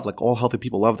self-love, like all healthy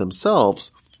people love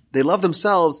themselves, they love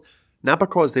themselves not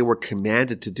because they were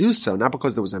commanded to do so, not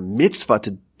because there was a mitzvah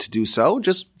to do so,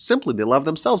 just simply they love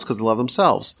themselves because they love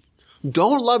themselves.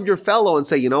 Don't love your fellow and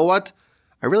say, you know what?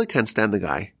 I really can't stand the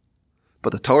guy,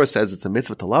 but the Torah says it's a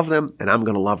mitzvah to love them and I'm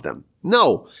going to love them.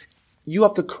 No, you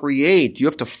have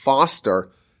to foster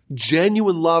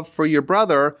genuine love for your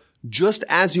brother just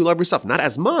as you love yourself. Not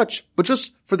as much, but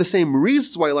just for the same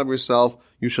reasons why you love yourself,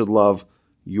 you should love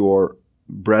your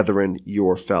brethren,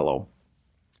 your fellow.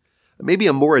 Maybe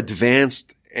a more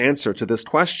advanced answer to this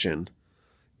question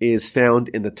is found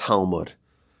in the Talmud.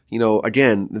 You know,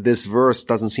 again, this verse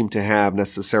doesn't seem to have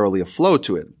necessarily a flow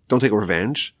to it. Don't take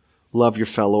revenge. Love your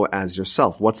fellow as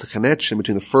yourself. What's the connection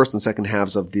between the first and second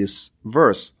halves of this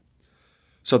verse?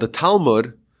 So the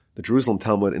Talmud, the Jerusalem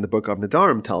Talmud in the book of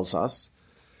Nedarim tells us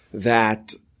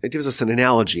that it gives us an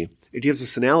analogy. It gives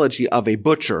us an analogy of a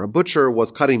butcher. A butcher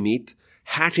was cutting meat,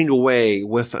 hacking away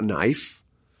with a knife,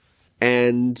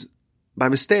 and by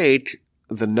mistake,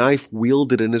 the knife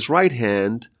wielded in his right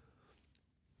hand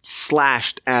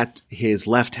slashed at his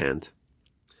left hand.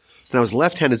 So now his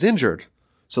left hand is injured.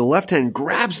 So the left hand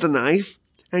grabs the knife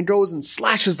and goes and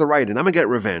slashes the right hand. I'm going to get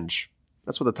revenge.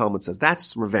 That's what the Talmud says.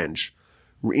 That's revenge.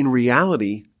 In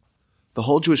reality, the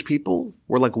whole Jewish people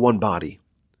were like one body.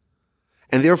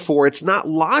 And therefore, it's not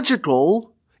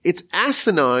logical, it's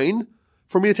asinine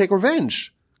for me to take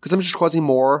revenge because I'm just causing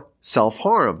more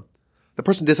self-harm. The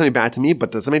person did something bad to me,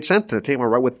 but does it make sense to take my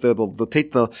right with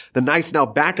take the knife now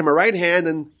back to my right hand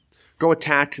and go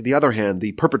attack the other hand,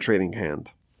 the perpetrating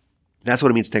hand? That's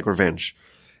what it means to take revenge.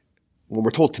 When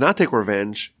we're told to not take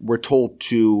revenge, we're told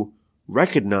to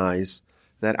recognize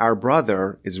that our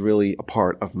brother is really a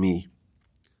part of me.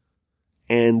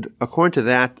 And according to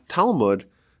that Talmud,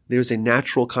 there's a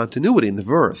natural continuity in the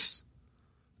verse.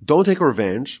 Don't take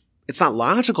revenge. It's not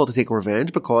logical to take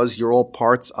revenge because you're all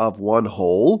parts of one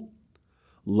whole.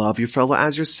 Love your fellow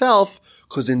as yourself,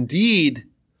 because indeed,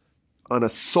 on a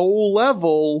soul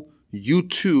level, you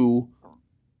two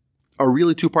are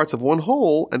really two parts of one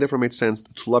whole, and therefore it makes sense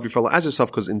to love your fellow as yourself,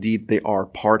 because indeed they are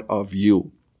part of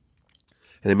you.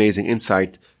 An amazing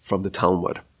insight from the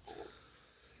Talmud.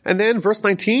 And then verse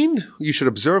 19, you should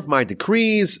observe my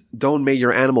decrees. Don't mate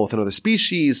your animal with another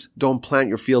species. Don't plant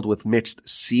your field with mixed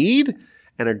seed.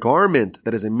 And a garment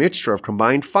that is a mixture of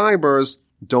combined fibers,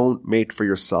 don't mate for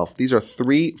yourself. These are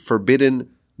three forbidden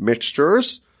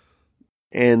mixtures.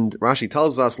 And Rashi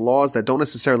tells us laws that don't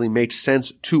necessarily make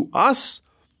sense to us.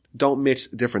 Don't mix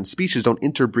different species. Don't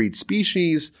interbreed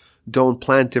species. Don't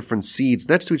plant different seeds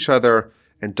next to each other.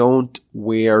 And don't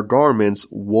wear garments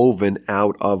woven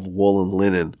out of wool and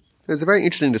linen. There's a very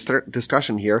interesting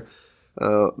discussion here.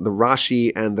 The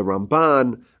Rashi and the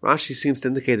Ramban. Rashi seems to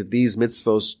indicate that these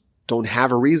mitzvos don't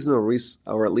have a reason,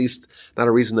 or at least not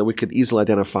a reason that we could easily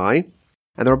identify.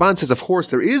 And the Ramban says, of course,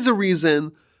 there is a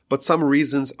reason, but some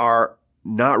reasons are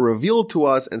not revealed to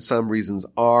us, and some reasons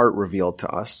are revealed to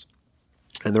us.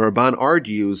 And the Ramban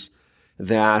argues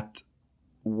that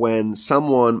when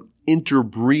someone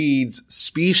interbreeds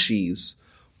species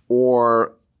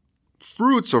or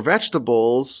fruits or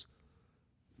vegetables,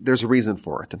 there's a reason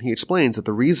for it. And he explains that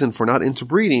the reason for not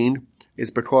interbreeding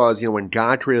is because, when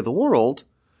God created the world,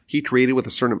 he created with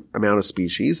a certain amount of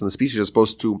species, and the species are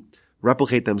supposed to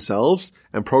replicate themselves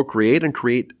and procreate and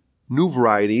create new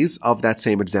varieties of that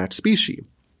same exact species.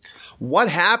 What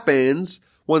happens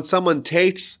when someone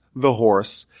takes the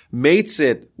horse, mates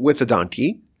it with the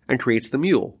donkey, and creates the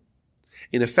mule?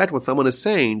 In effect, what someone is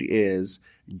saying is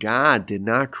God did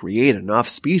not create enough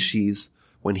species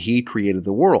when he created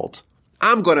the world.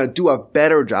 I'm going to do a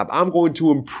better job. I'm going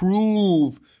to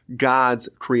improve God's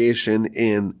creation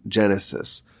in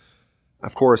Genesis.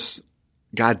 Of course,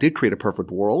 God did create a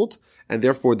perfect world, and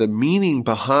therefore the meaning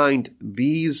behind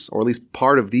these, or at least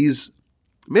part of these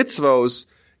mitzvos,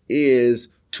 is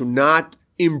to not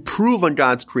improve on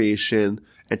God's creation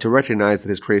and to recognize that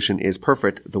his creation is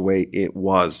perfect the way it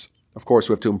was. Of course,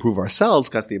 we have to improve ourselves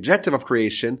because that's the objective of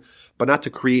creation, but not to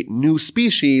create new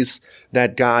species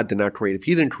that God did not create. If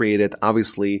he didn't create it,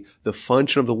 obviously the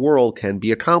function of the world can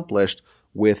be accomplished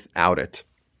without it.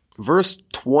 Verse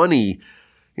 20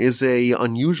 is a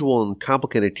unusual and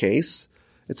complicated case.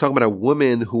 It's talking about a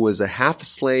woman who was a half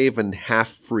slave and half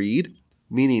freed,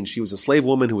 meaning she was a slave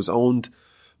woman who was owned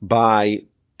by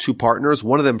two partners.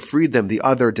 One of them freed them, the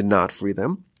other did not free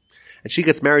them. And she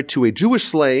gets married to a Jewish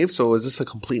slave. So is this a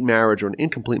complete marriage or an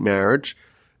incomplete marriage?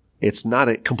 It's not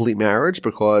a complete marriage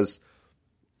because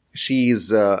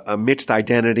she's a mixed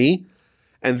identity.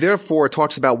 And therefore it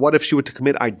talks about what if she were to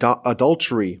commit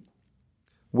adultery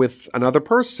with another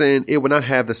person, it would not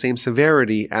have the same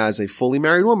severity as a fully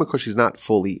married woman because she's not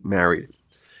fully married.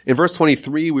 In verse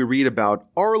 23, we read about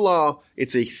Arla.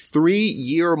 It's a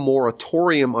 3-year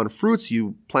moratorium on fruits.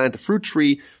 You plant a fruit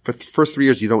tree. For the first 3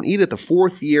 years, you don't eat it. The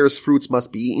 4th year's fruits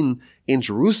must be eaten in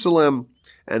Jerusalem.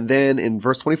 And then in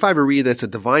verse 25, we read that it's a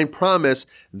divine promise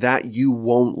that you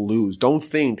won't lose. Don't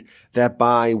think that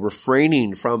by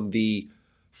refraining from the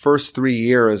first 3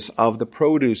 years of the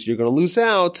produce, you're going to lose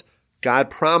out. God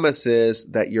promises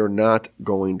that you're not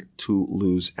going to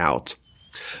lose out.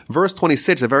 Verse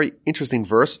 26 is a very interesting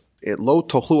verse. Lo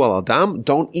tochlu al adam,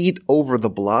 don't eat over the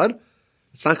blood.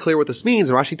 It's not clear what this means.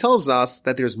 Rashi tells us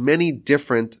that there's many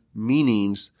different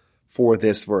meanings for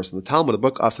this verse. In the Talmud, the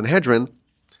book of Sanhedrin,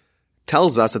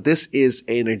 tells us that this is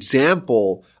an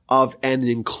example of an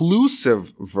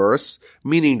inclusive verse,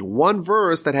 meaning one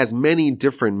verse that has many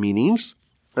different meanings.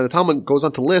 And the Talmud goes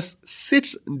on to list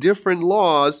 6 different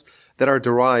laws that are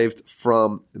derived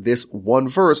from this one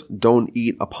verse, don't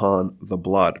eat upon the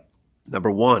blood. Number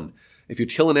 1, if you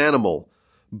kill an animal,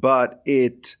 but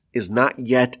it is not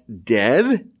yet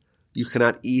dead, you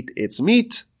cannot eat its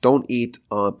meat, don't eat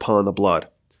upon the blood.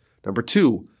 Number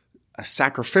 2, a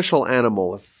sacrificial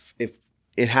animal, if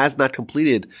it has not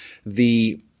completed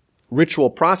the ritual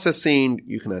processing,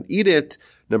 you cannot eat it.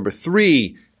 Number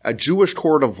 3, a Jewish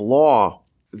court of law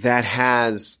that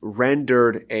has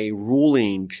rendered a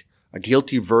ruling, a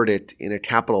guilty verdict in a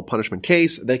capital punishment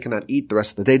case, they cannot eat the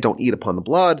rest of the day. Don't eat upon the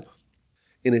blood.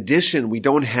 In addition, we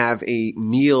don't have a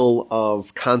meal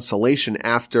of consolation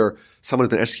after someone has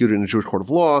been executed in a Jewish court of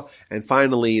law. And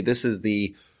finally, this is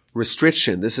the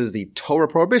restriction. This is the Torah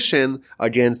prohibition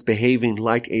against behaving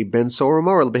like a ben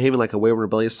soromor, or behaving like a wayward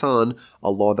rebellious son, a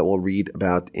law that we'll read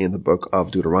about in the book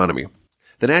of Deuteronomy.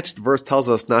 The next verse tells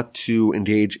us not to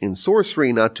engage in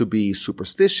sorcery, not to be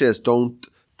superstitious, don't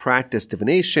practice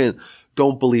divination,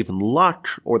 don't believe in luck,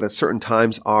 or that certain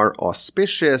times are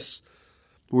auspicious.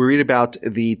 We read about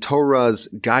the Torah's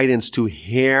guidance to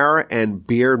hair and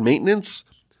beard maintenance.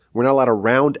 We're not allowed to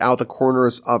round out the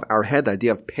corners of our head, the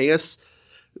idea of payas,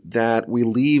 that we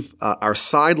leave our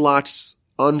side locks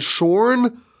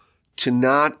unshorn, to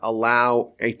not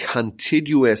allow a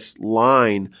contiguous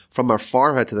line from our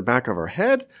forehead to the back of our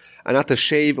head, and not to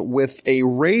shave with a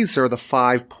razor the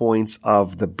 5 points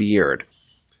of the beard.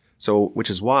 So, which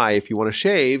is why if you want to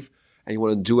shave and you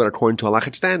want to do it according to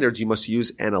halachic standards, you must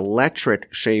use an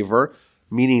electric shaver,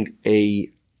 meaning a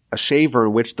shaver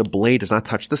in which the blade does not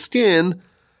touch the skin.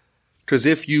 Because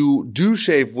if you do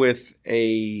shave with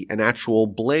an actual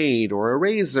blade or a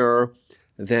razor,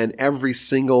 then every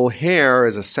single hair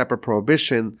is a separate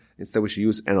prohibition. Instead, we should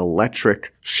use an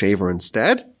electric shaver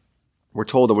instead. We're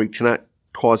told that we cannot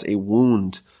cause a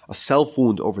wound, a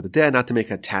self-wound over the dead, not to make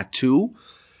a tattoo.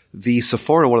 The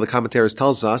Sephora, one of the commentators,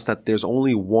 tells us that there's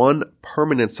only one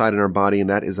permanent side in our body, and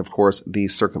that is, of course, the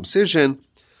circumcision.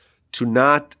 To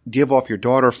not give off your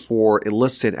daughter for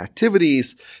illicit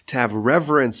activities, to have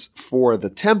reverence for the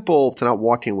temple, to not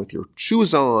walk in with your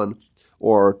shoes on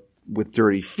or with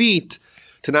dirty feet,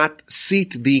 to not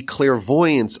seek the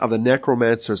clairvoyance of the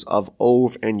necromancers of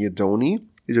Ov and Yedoni.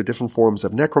 These are different forms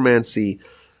of necromancy.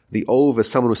 The Ov is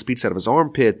someone who speaks out of his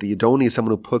armpit. The Yedoni is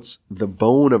someone who puts the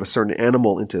bone of a certain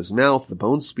animal into his mouth. The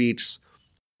bone speaks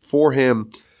for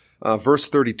him. Verse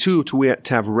 32, to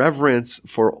have reverence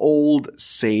for old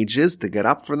sages, to get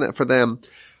up for them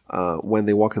when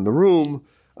they walk in the room.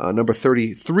 Number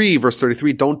 33, verse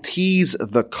 33, don't tease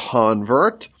the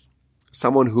convert,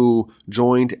 someone who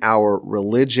joined our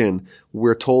religion.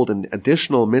 We're told an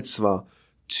additional mitzvah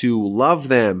to love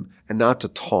them and not to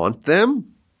taunt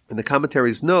them. And the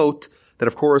commentaries note that,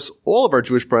 of course, all of our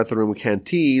Jewish brethren we can't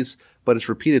tease, but it's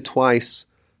repeated twice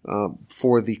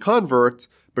for the convert,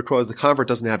 because the convert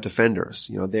doesn't have defenders.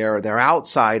 They're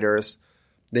outsiders.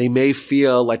 They may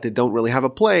feel like they don't really have a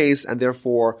place, and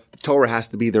therefore the Torah has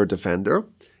to be their defender.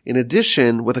 In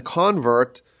addition, with a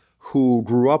convert who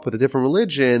grew up with a different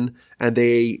religion and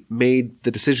they made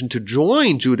the decision to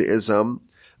join Judaism,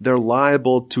 they're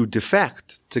liable to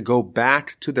defect, to go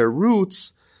back to their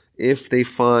roots if they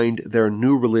find their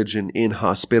new religion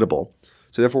inhospitable.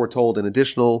 So therefore we're told an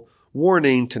additional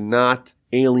warning to not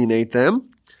alienate them.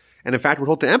 And in fact, we're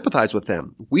told to empathize with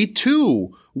them. We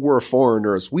too were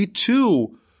foreigners. We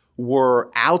too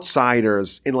were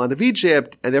outsiders in the land of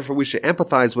Egypt, and therefore we should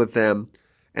empathize with them.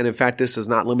 And in fact, this is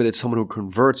not limited to someone who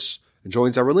converts and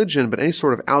joins our religion, but any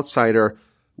sort of outsider.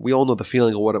 We all know the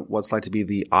feeling of what it's like to be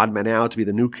the odd man out, to be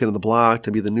the new kid on the block,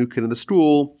 to be the new kid in the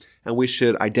school. And we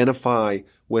should identify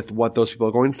with what those people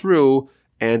are going through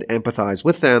and empathize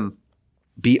with them.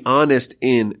 Be honest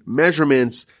in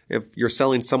measurements. If you're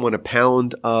selling someone a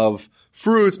pound of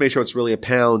fruits, make sure it's really a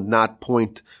pound, not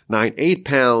 0.98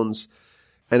 pounds.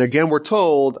 And again, we're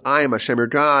told, I am Hashem your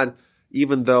God,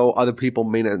 even though other people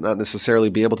may not necessarily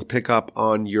be able to pick up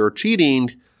on your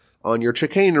cheating, on your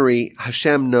chicanery.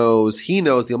 Hashem knows, He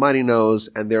knows, the Almighty knows,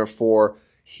 and therefore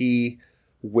He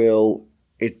will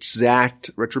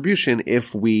exact retribution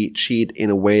if we cheat in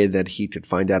a way that He could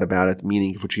find out about it,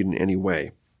 meaning if we cheat in any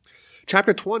way.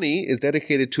 Chapter 20 is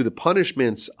dedicated to the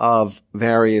punishments of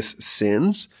various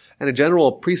sins. And a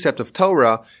general precept of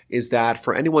Torah is that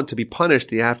for anyone to be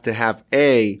punished, you have to have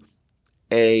a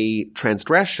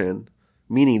transgression,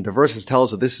 meaning the verses tell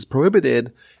us that this is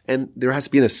prohibited, and there has to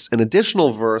be an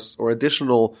additional verse or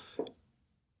additional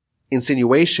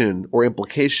insinuation or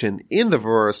implication in the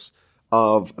verse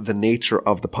of the nature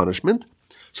of the punishment.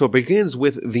 So it begins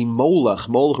with the molech.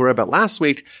 Molech we read about last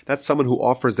week. That's someone who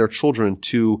offers their children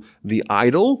to the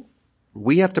idol.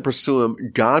 We have to pursue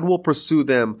them. God will pursue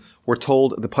them. We're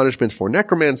told the punishment for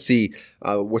necromancy.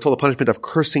 We're told the punishment of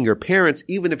cursing your parents,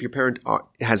 even if your parent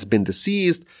has been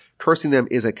deceased. Cursing them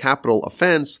is a capital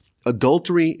offense.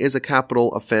 Adultery is a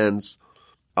capital offense.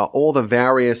 All the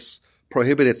various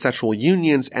prohibited sexual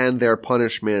unions and their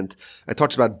punishment. I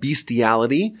talked about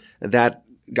bestiality, that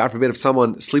God forbid if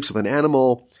someone sleeps with an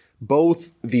animal,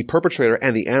 both the perpetrator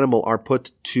and the animal are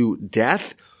put to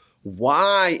death.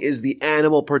 Why is the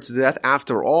animal put to death?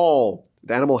 After all,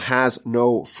 the animal has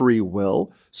no free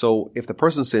will. So if the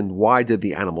person sinned, why did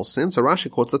the animal sin? So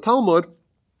Rashi quotes the Talmud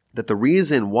that the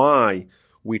reason why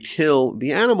we kill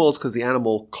the animal is because the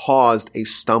animal caused a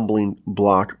stumbling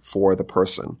block for the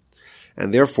person.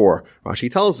 And therefore,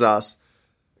 Rashi tells us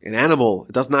an animal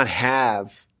does not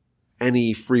have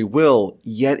any free will,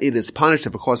 yet it is punished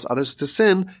if it causes others to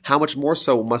sin. How much more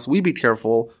so must we be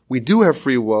careful? We do have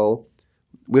free will.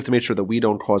 We have to make sure that we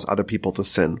don't cause other people to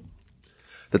sin.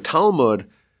 The Talmud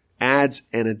adds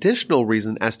an additional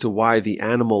reason as to why the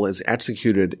animal is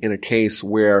executed in a case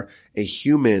where a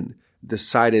human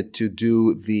decided to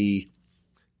do the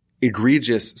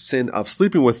egregious sin of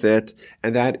sleeping with it,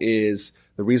 and that is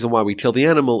the reason why we kill the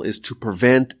animal is to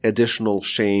prevent additional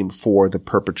shame for the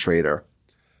perpetrator.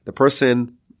 The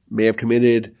person may have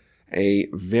committed a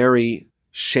very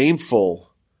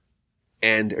shameful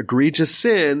and egregious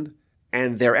sin,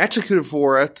 and they're executed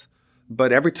for it,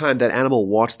 but every time that animal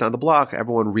walks down the block,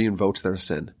 everyone reinvokes their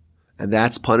sin. And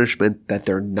that's punishment that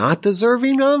they're not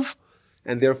deserving of,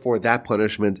 and therefore that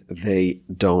punishment they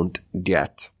don't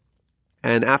get.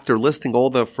 And after listing all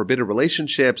the forbidden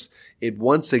relationships, it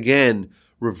once again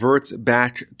reverts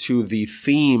back to the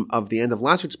theme of the end of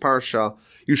last week's parsha.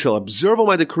 You shall observe all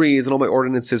my decrees and all my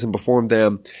ordinances and perform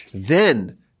them.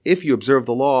 Then, if you observe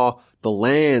the law, the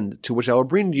land to which I will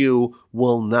bring you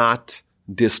will not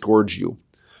disgorge you.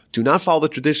 Do not follow the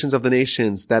traditions of the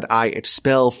nations that I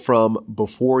expel from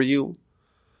before you.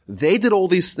 They did all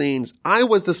these things. I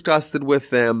was disgusted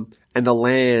with them, and the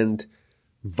land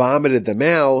vomited them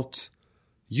out.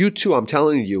 You too, I'm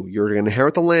telling you, you're going to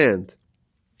inherit the land.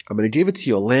 I'm going to give it to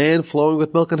you, a land flowing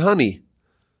with milk and honey.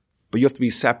 but you have to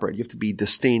be separate. You have to be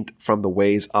distinct from the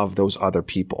ways of those other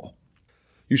people.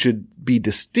 You should be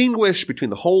distinguished between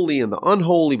the holy and the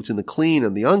unholy, between the clean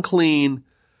and the unclean.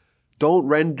 Don't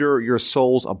render your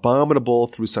souls abominable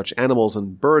through such animals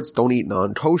and birds. Don't eat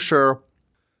non-kosher.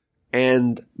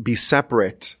 And be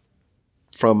separate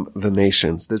from the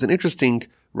nations. There's an interesting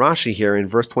Rashi here in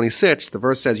verse 26. The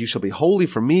verse says, you shall be holy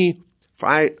for me, for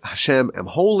I, Hashem, am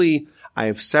holy. I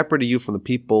have separated you from the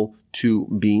people to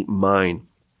be mine.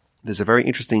 There's a very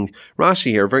interesting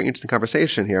Rashi here, a very interesting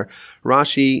conversation here.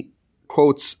 Rashi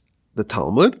quotes the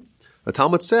Talmud. The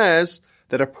Talmud says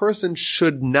that a person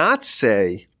should not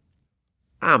say,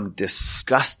 I'm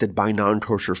disgusted by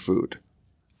non-kosher food.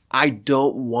 I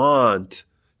don't want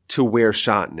to wear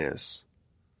shatnez.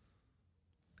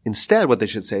 Instead, what they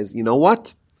should say is, you know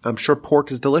what? I'm sure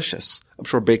pork is delicious. I'm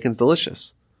sure bacon's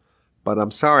delicious. But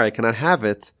I'm sorry, I cannot have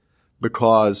it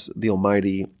because the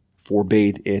Almighty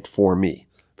forbade it for me.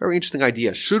 Very interesting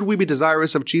idea. Should we be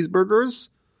desirous of cheeseburgers?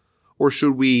 Or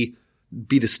should we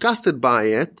be disgusted by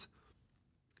it?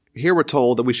 Here we're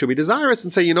told that we should be desirous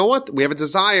and say, you know what? We have a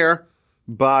desire,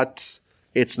 but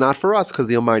it's not for us because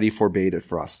the Almighty forbade it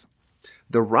for us.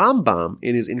 The Rambam,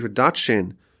 in his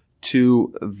introduction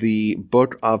to the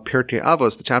book of Pirkei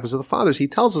Avos, the chapters of the fathers, he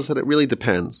tells us that it really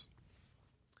depends.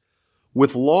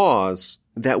 With laws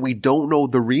that we don't know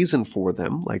the reason for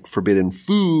them, like forbidden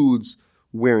foods,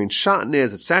 wearing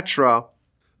shatnez, etc.,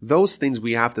 those things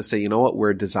we have to say, you know what,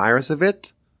 we're desirous of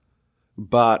it,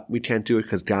 but we can't do it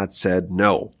because God said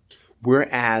no.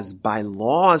 Whereas by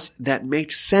laws that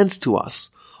make sense to us,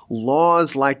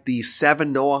 laws like the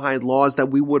 7 Noahide laws that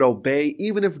we would obey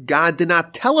even if God did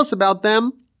not tell us about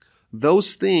them,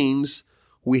 those things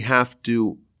we have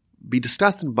to be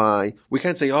disgusted by. We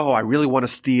can't say, oh, I really want to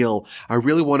steal. I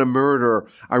really want to murder.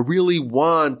 I really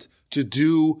want to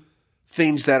do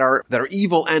things that are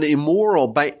evil and immoral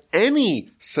by any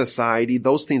society.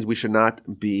 Those things we should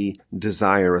not be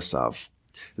desirous of.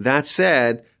 That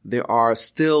said, there are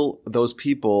still those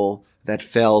people that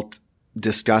felt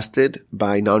disgusted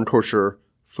by non-kosher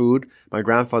food. My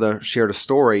grandfather shared a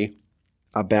story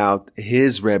about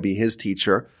his Rebbe, his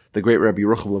teacher, the great Rebbe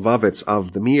Yerucham Levovitz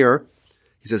of the Mir.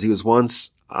 He says he was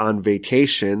once on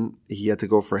vacation. He had to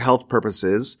go for health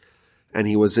purposes, and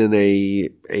he was in a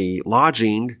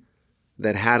lodging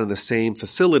that had in the same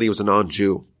facility was a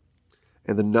non-Jew.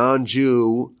 And the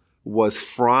non-Jew was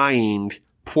frying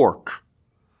pork.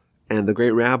 And the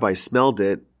great rabbi smelled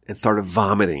it and started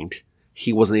vomiting.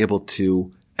 He wasn't able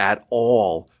to at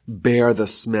all bear the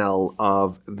smell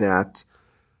of that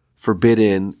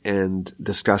forbidden and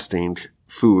disgusting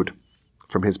food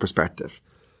from his perspective.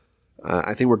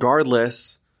 I think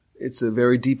regardless, it's a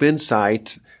very deep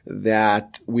insight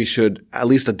that we should at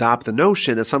least adopt the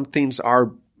notion that some things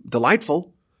are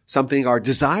delightful, some things are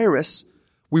desirous.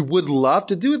 We would love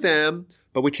to do them,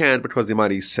 but we can't because the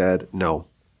Almighty said no.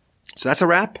 So that's a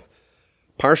wrap.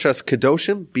 Parshas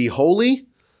Kedoshim, be holy.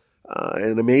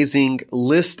 An amazing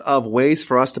list of ways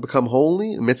for us to become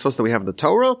holy, mitzvahs that we have in the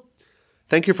Torah.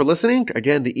 Thank you for listening.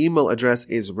 Again, the email address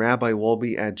is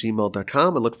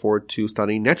rabbiwolbe@gmail.com. I look forward to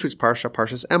studying next week's Parsha,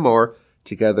 Parshas Emor,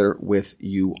 together with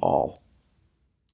you all.